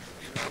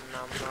 Nom,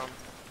 nom, nom.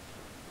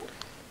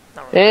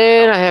 Not really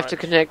And not I have to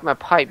much. connect my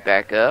pipe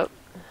back up.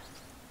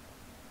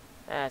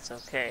 That's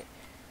okay.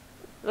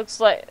 Looks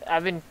like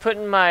I've been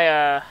putting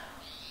my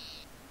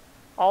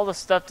all the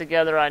stuff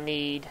together I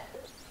need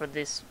for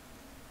this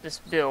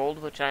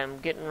build, which I'm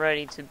getting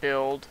ready to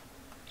build.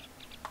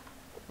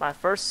 My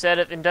first set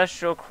of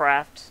industrial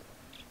craft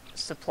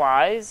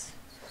supplies,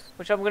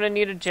 which I'm going to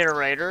need a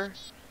generator.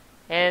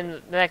 And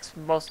the next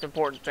most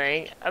important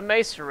thing, a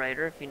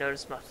macerator, if you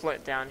notice my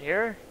flint down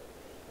here.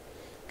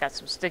 Got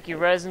some sticky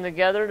resin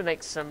together to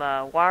make some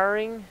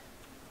wiring.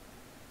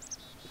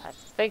 I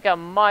think I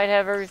might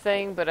have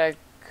everything, but I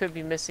could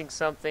be missing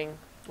something.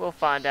 We'll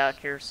find out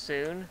here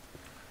soon.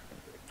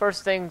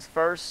 First things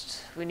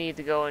first, we need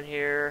to go in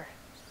here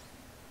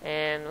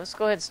and let's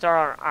go ahead and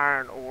start on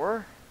iron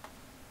ore.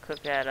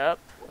 Cook that up.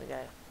 We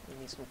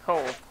need some coal,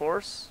 of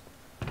course.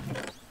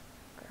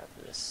 Grab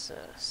this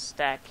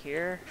stack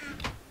here.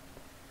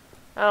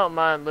 I don't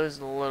mind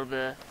losing a little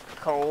bit of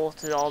coal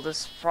to all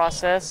this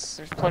process.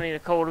 There's plenty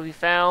of coal to be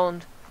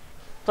found.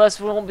 Plus,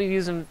 we won't be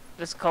using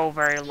this coal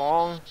very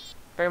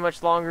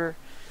much longer,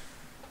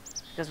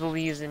 because we'll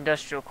be using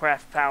industrial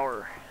craft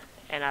power.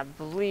 And I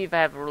believe I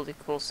have a really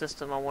cool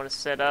system I want to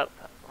set up.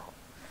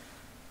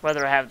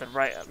 Whether I have the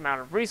right amount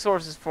of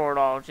resources for it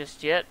all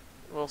just yet,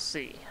 we'll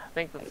see. I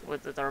think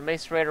with our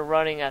macerator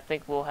running, I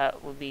think we'll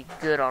be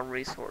good on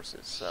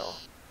resources. So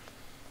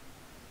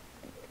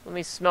let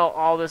me smelt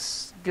all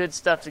this good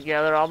stuff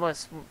together. I'm gonna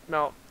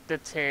smelt the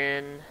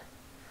tin,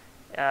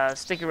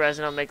 sticky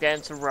resin. I'll make that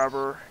into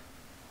rubber,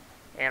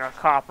 and our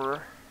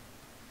copper.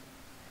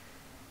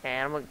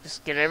 And I'm gonna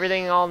just get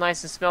everything all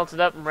nice and smelted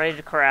up and ready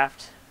to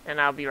craft. And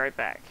I'll be right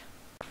back.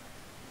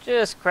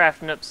 Just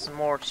crafting up some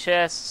more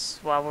chests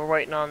while we're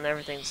waiting on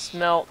everything to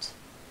smelt.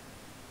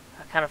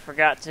 I kind of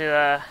forgot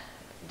to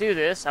do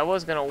this. I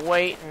was going to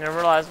wait, and I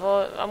realized,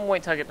 well, I'm going to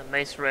wait till I get the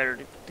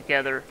macerator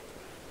together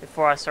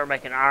before I start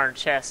making iron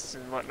chests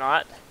and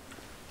whatnot.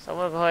 So I'm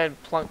going to go ahead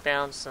and plunk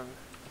down some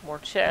more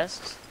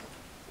chests.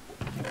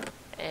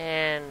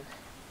 And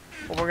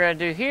what we're going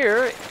to do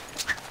here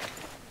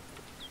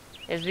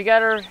is we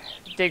got our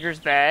digger's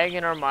bag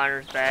and our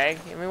miner's bag,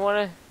 and we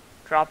want to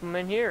drop them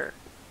in here.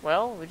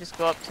 Well, we just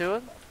go up to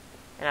it,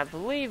 and I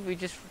believe we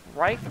just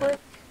right-click.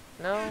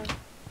 No,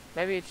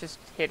 maybe it's just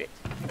hit it.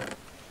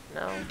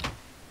 No.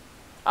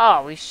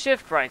 Oh, we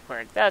shift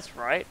right-click. That's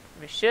right.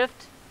 We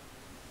shift,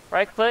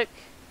 right-click,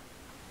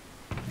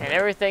 and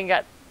everything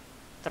got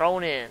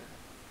thrown in.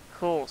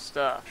 Cool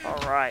stuff.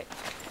 All right.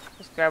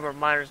 Let's grab our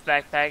miner's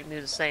backpack and do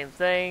the same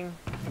thing.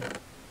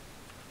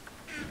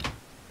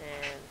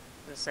 And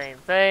the same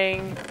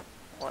thing.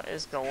 What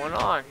is going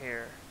on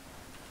here?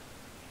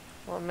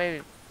 Well,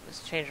 maybe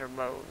let's change our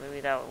mode.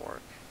 Maybe that would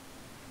work.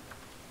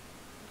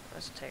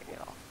 Let's take it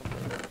off.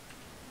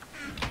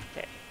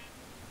 Okay.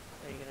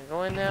 Are you gonna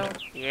go in now?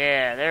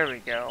 Yeah, there we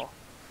go.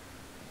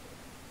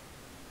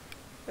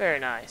 Very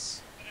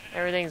nice.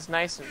 Everything's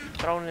nice and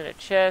thrown in a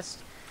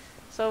chest.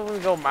 So when we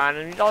go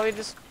mining, all we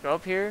just go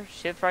up here,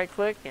 shift right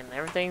click, and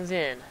everything's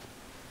in.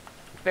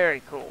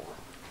 Very cool.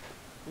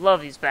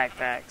 Love these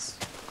backpacks.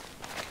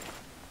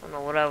 I don't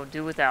know what I would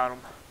do without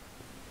them.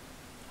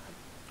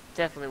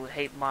 Definitely would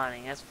hate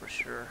mining, that's for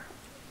sure.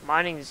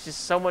 Mining is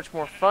just so much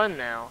more fun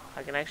now.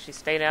 I can actually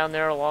stay down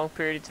there a long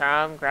period of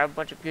time, grab a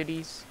bunch of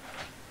goodies,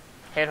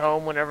 head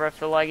home whenever I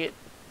feel like it.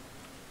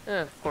 And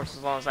of course,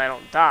 as long as I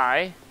don't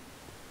die,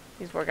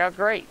 these work out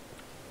great.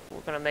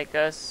 We're going to make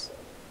us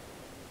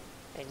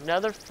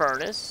another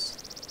furnace.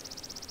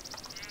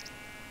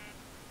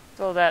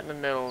 Throw that in the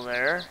middle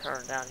there,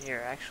 or down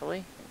here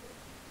actually.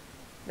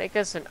 Make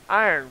us an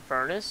iron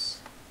furnace.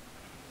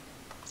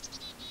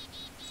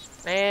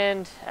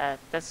 And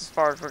that's as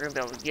far as we're going to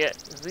be able to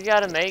get. We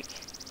got to make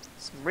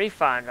some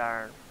refined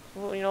iron.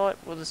 Well, you know what?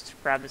 We'll just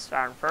grab this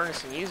iron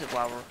furnace and use it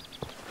while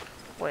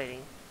we're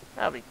waiting.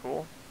 That'll be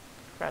cool.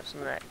 Grab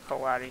some of that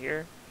coal out of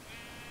here.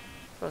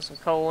 Throw some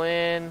coal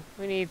in.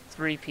 We need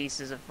 3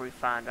 pieces of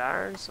refined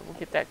iron, so we'll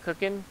get that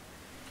cooking.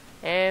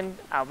 And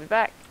I'll be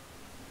back.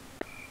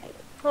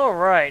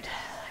 Alright.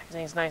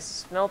 Everything's nice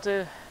and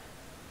smelted.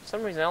 For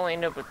some reason I only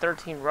ended up with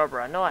 13 rubber.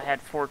 I know I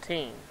had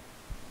 14.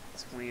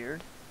 That's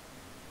weird.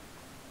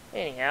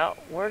 Anyhow,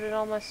 where did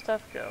all my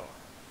stuff go?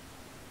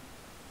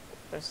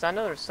 I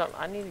know there's something.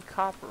 I needed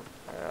copper.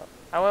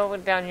 I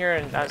went down here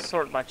and I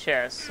sorted my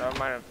chest, so I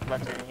might have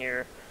left it in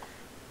here.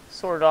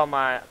 Sorted all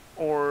my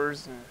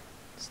ores and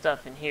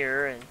stuff in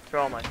here and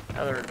throw all my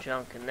other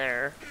junk in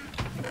there.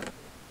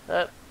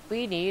 But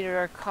we need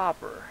our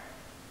copper.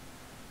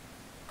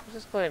 Let's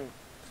just go ahead and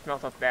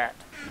smelt up that.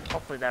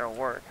 Hopefully that'll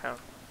work, huh?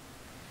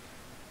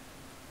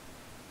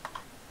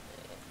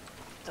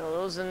 Throw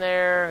those in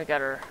there. We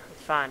got our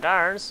refined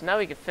iron, so now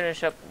we can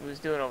finish up what we was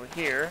doing over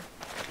here.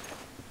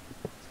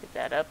 Let's get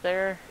that up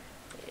there.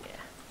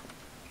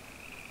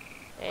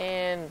 Yeah.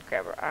 And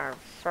grab our iron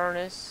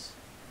furnace.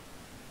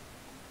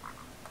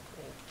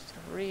 And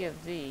 3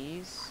 of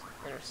these.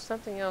 And there's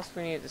something else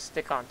we need to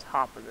stick on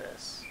top of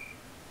this.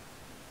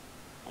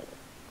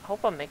 I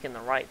hope I'm making the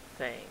right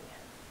thing.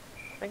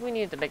 I think we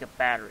needed to make a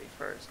battery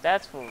first.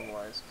 That's what it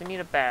was. We need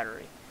a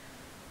battery.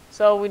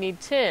 So we need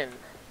tin,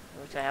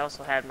 which I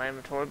also had in my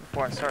inventory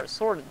before I started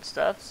sorting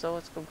stuff. So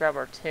let's go grab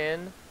our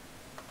tin.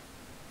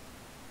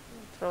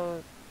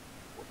 Throw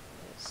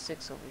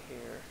 6 over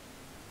here.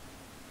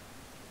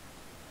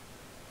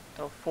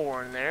 Throw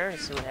 4 in there and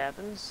see what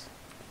happens.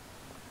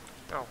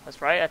 Oh,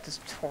 that's right. I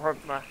just tore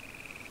up my...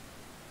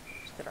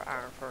 Let's get our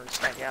iron furnace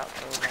back out.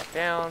 Throw that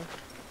down.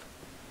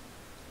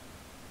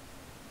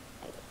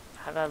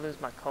 How did I lose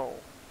my coal?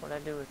 What did I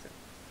do with it?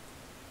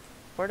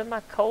 Where did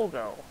my coal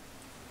go?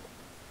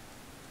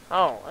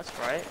 Oh, that's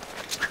right.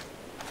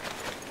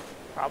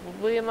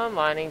 Probably in my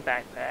mining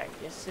backpack.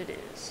 Yes, it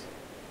is.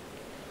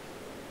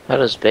 How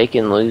does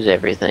Bacon lose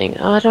everything?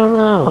 I don't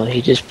know.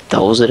 He just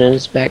throws it in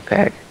his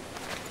backpack.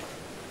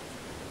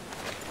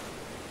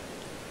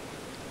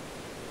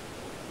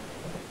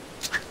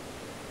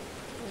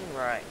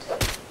 Right.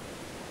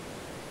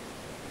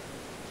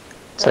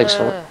 It's like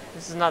some...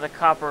 This is not the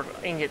copper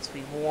ingots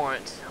we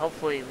want.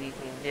 Hopefully we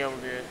can be able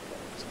to...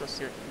 Let's go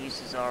see what the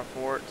uses are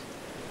for it.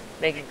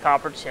 Making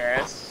copper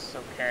chests.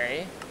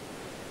 Okay.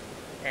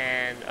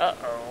 And,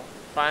 uh-oh.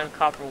 Fine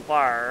copper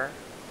wire.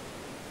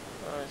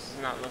 Oh, this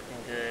is not looking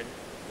good.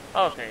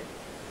 Okay.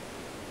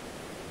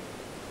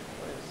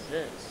 What is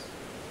this?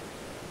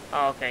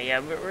 Oh, okay, yeah,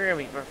 we're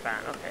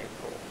fine. Okay,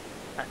 cool.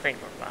 I think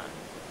we're fine.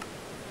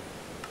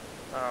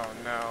 Oh,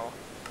 no.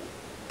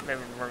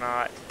 Maybe we're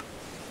not.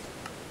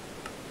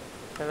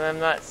 Because I'm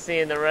not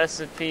seeing the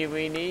recipe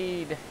we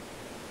need.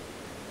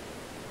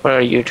 What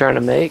are you trying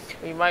to make?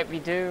 We might be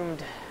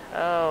doomed.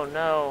 Oh,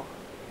 no.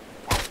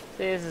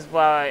 See, this is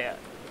why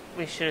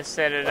we should have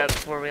set it up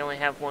where we only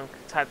have one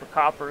type of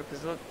copper,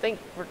 because I think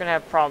we're going to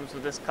have problems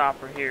with this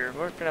copper here.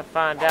 We're going to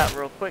find out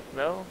real quick,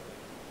 though.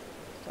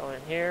 Throw it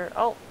in here.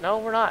 Oh, no,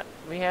 we're not.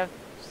 We have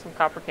some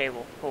copper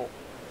cable. Cool.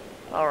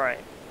 Alright.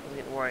 I was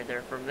getting worried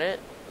there for a minute.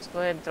 Let's go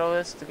ahead and throw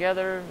this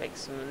together. Make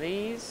some of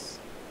these.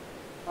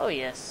 Oh,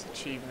 yes.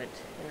 Achievement.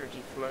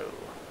 Energy flow.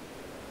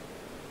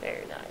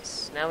 Very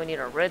nice. Now we need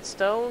our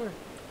redstone.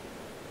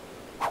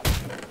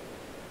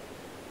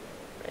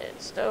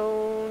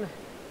 Redstone.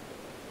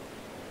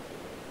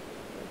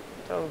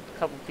 Throw a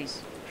couple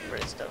pieces of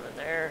redstone in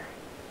there.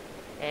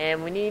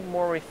 And we need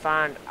more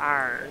refined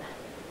iron.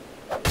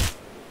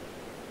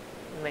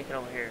 Make it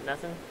over here.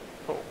 Nothing?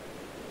 Cool.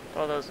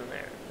 Throw those in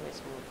there. Make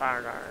some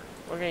refined iron.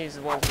 We're going to use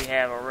the ones we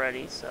have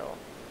already, so...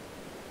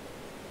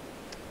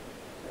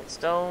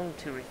 Redstone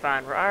to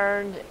refined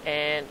iron,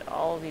 and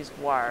all these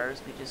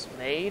wires we just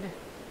made.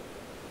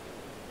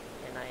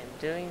 And I am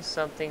doing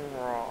something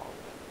wrong.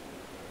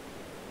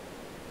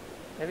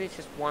 Maybe it's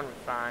just 1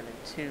 refined and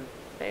 2.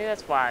 Maybe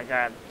that's why I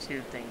grabbed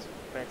 2 things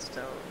with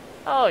redstone.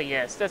 Oh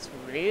yes, that's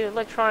what we need.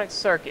 Electronic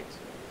circuit.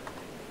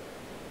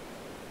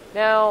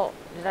 Now,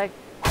 did I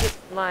get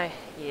my...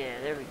 Yeah,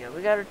 there we go.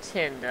 We got our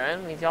tin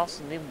done. We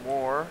also need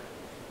more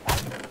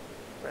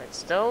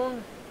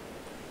redstone.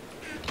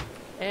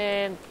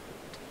 And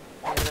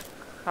the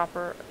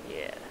copper.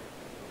 Yeah.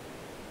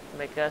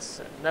 Make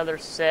us another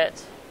set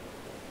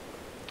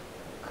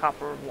of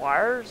copper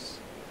wires.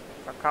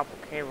 Or copper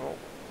cable.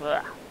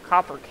 Blah.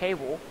 Copper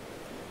cable.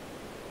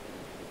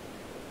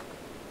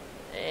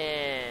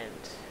 And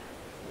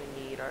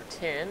we need our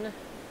tin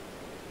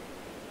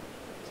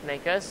to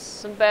make us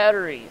some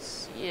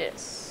batteries.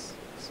 Yes.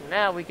 So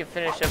now we can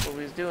finish up what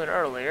we was doing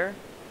earlier.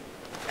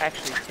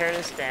 Actually tear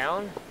this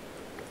down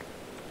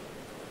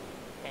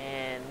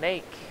and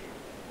make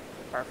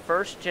our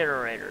first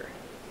generator.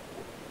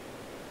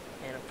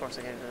 And of course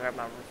I gotta grab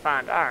my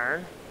refined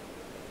iron.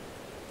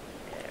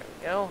 There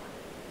we go.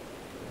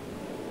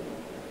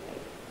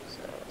 So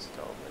let's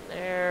throw them in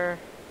there.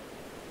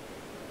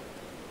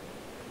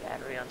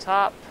 Battery on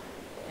top.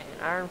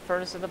 And iron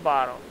furnace at the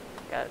bottom.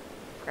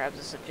 Grabs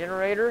us a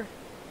generator.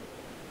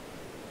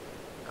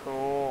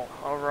 Cool.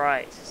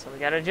 Alright. So we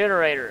got a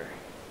generator.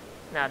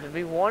 Now, do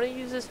we want to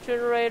use this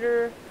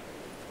generator?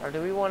 Or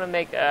do we want to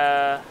make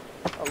a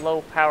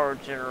low power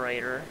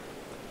generator?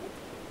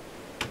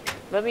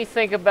 Let me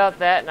think about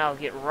that and I'll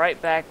get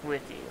right back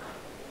with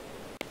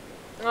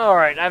you.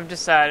 Alright, I've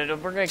decided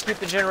we're going to keep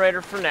the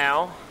generator for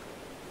now.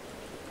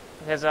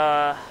 because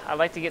I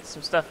like to get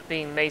some stuff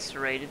being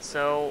macerated.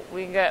 So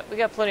we got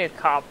plenty of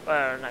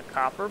not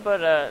copper,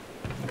 but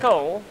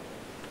coal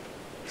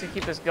to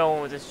keep us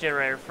going with this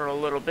generator for a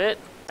little bit.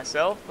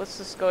 Myself, let's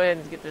just go ahead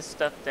and get this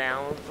stuff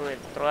down. Go ahead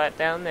and throw that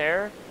down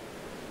there.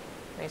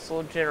 Nice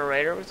little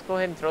generator. Let's go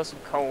ahead and throw some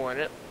coal in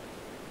it.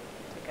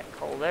 Take that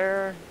coal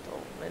there, throw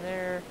them in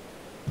there.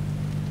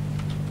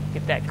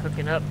 Get that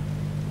cooking up.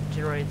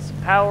 Generate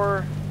some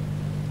power.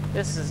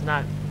 This is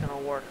not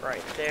gonna work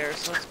right there,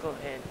 so let's go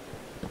ahead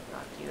and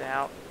knock you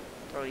out.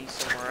 Throw you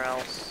somewhere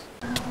else.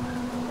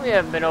 We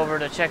haven't been over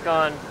to check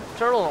on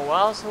Turtle in a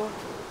while, so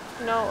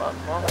well,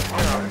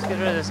 let's get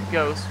rid of this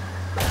ghost.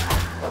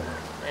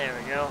 There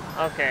we go.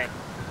 Okay.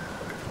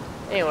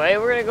 Anyway,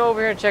 we're gonna go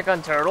over here and check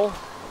on Turtle.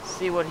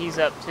 See what he's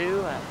up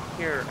to. I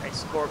hear a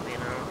scorpion.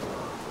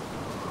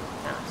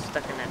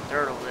 Stuck in that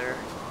dirt over there.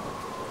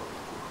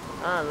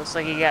 Looks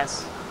like he got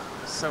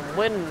some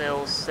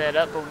windmills set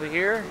up over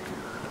here.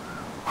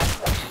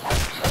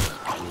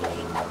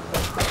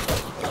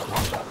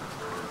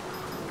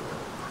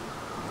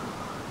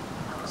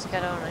 What's he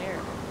got on here?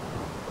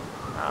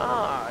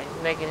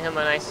 He's making him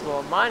a nice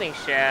little mining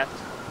shaft.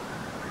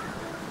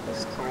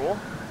 That's cool.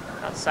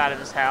 Outside of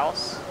his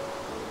house.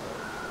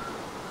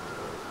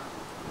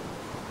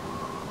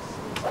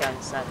 He's got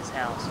inside his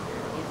house here.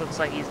 He looks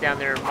like he's down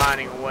there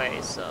mining away,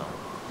 so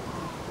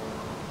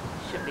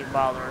shouldn't be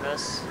bothering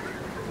us.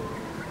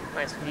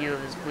 Nice view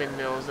of his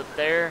windmills up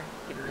there,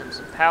 giving him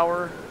some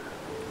power.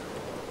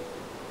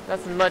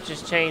 Nothing much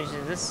has changed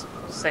in this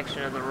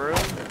section of the room.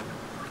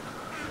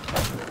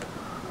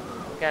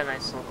 Got a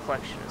nice little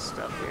collection of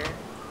stuff here.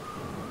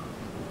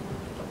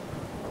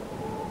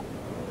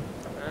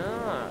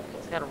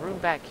 He's got a room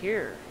back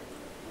here.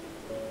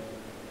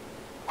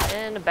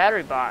 And a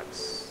battery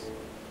box.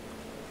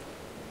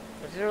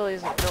 Which really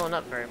isn't filling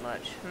up very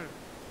much.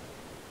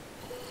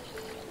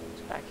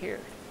 It's back here.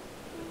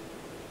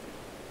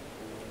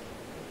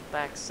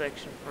 Back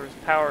section for his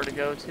power to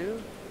go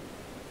to.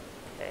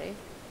 Okay.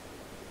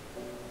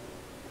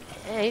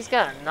 Yeah, he's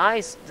got a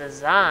nice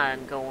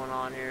design going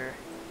on here.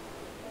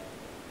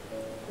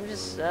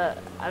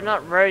 I'm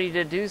not ready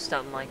to do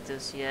something like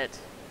this yet.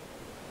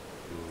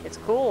 It's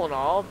cool and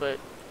all, but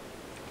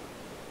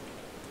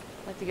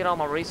I like to get all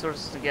my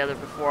resources together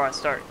before I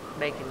start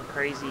making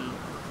crazy,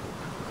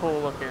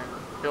 cool-looking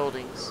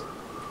buildings.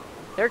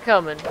 They're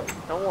coming,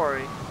 don't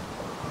worry.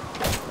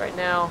 Right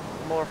now,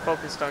 I'm more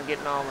focused on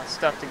getting all my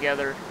stuff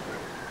together,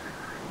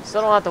 so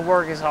I don't have to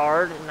work as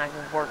hard, and I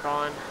can work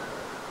on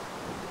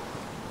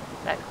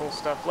that cool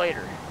stuff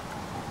later.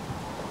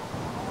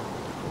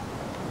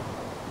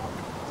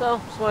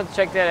 So, just wanted to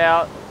check that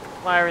out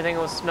while everything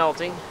was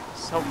smelting.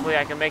 So hopefully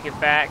I can make it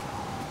back,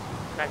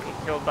 not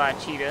get killed by a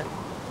cheetah.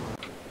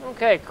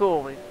 Okay,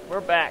 cool.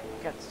 We're back.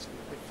 Got some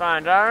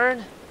refined iron.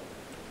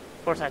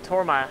 Of course, I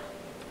tore my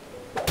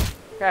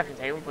crafting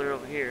table and put it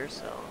over here.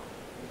 So,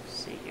 let's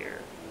see here.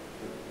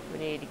 We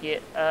need to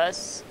get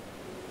us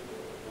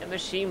a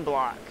machine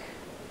block.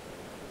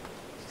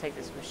 Let's take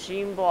this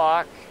machine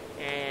block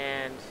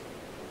and,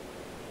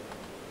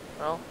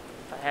 well,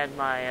 if I had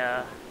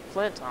my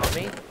flint on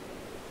me,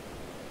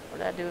 what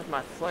did I do with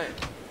my flint?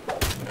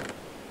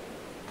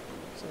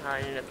 Somehow I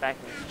ended up back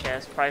in this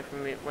chest, probably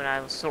from when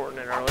I was sorting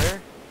it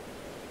earlier.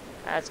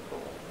 That's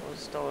cool. We'll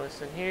store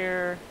this in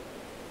here.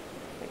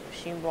 Make a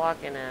machine block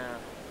and a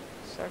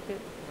circuit.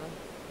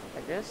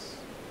 Like this.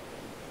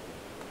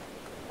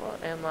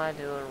 What am I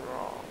doing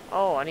wrong?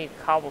 Oh, I need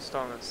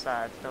cobblestone on the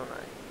sides, don't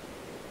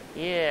I?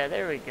 Yeah,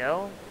 there we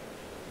go.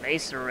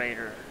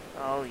 Macerator.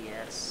 Oh,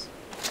 yes.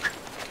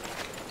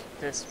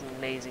 This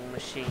amazing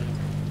machine.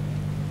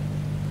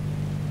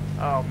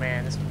 Oh,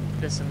 man,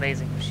 this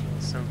amazing machine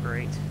is so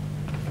great.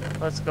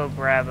 Let's go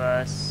grab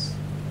us.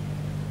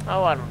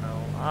 Oh, I don't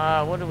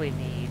know. What do we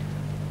need?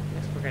 I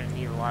guess we're gonna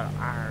need a lot of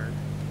iron.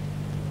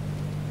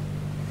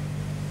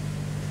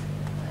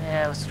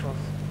 Yeah, let's go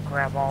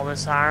grab all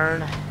this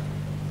iron.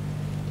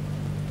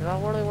 Do I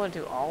really want to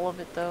do all of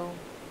it, though?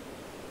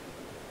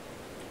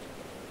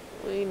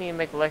 We need to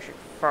make electric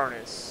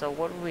furnace. So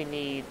what do we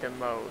need the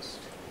most?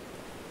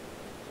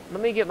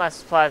 Let me get my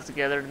supplies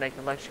together to make an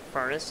electric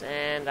furnace,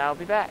 and I'll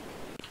be back.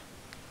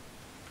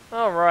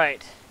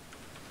 Alright.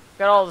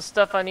 Got all the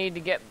stuff I need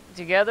to get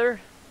together.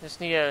 Just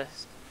need to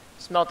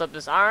smelt up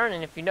this iron,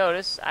 and if you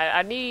notice,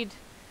 I need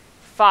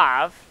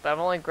 5, but I've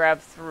only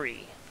grabbed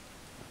 3.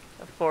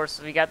 Of course,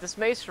 we got this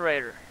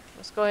macerator.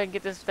 Let's go ahead and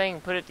get this thing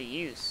and put it to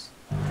use.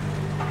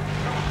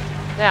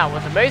 Now,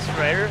 what the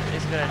macerator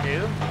is going to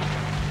do,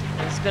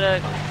 is going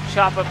to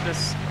chop up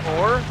this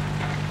ore,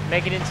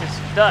 make it into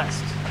some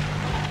dust.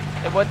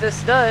 And what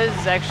this does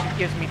is actually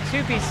gives me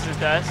 2 pieces of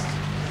dust,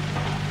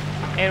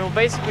 and will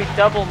basically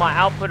double my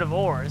output of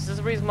ore. This is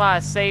the reason why I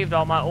saved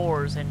all my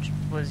ores and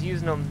was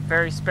using them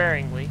very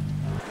sparingly.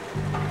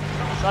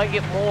 So I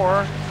get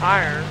more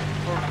iron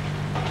for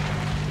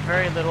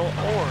very little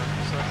ore.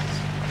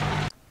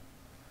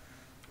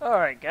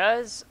 Alright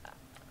guys.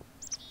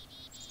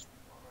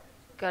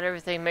 Got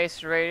everything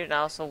macerated, and I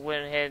also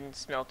went ahead and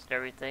smelted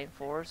everything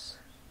for us.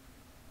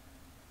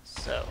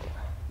 So,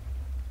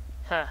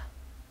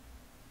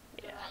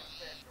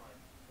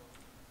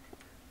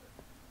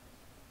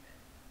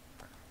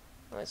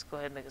 Let's go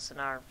ahead and make us an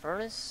iron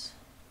furnace.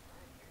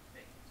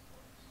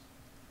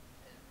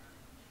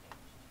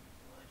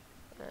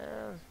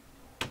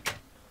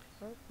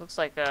 Looks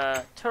like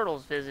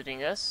Turtle's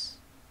visiting us.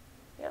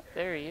 Yep,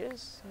 there he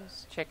is.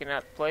 He's checking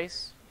out the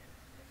place.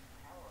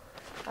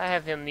 I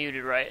have him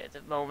muted right at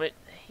the moment.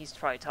 He's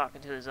probably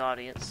talking to his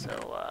audience,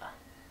 so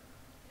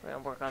we're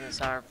gonna work on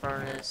this iron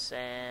furnace.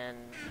 And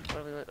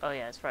what do we? Oh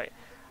yeah, that's right.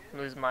 I'm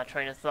losing my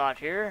train of thought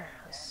here.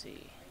 Let's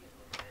see.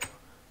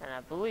 And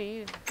I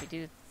believe if we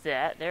do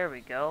that, there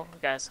we go. We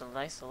got some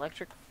nice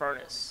electric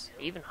furnace.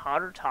 Even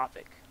hotter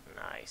topic.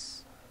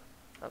 Nice.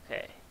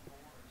 Okay.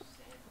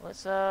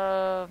 Let's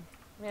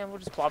man, we'll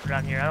just plop it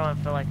down here. I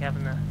don't feel like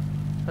having to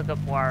hook up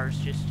wires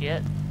just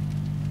yet.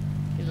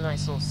 Get a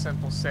nice little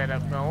simple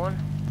setup going.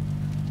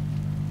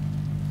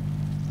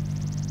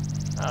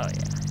 Oh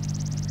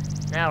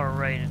yeah. Now we're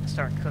ready to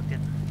start cooking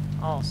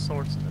all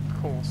sorts of the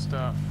cool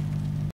stuff.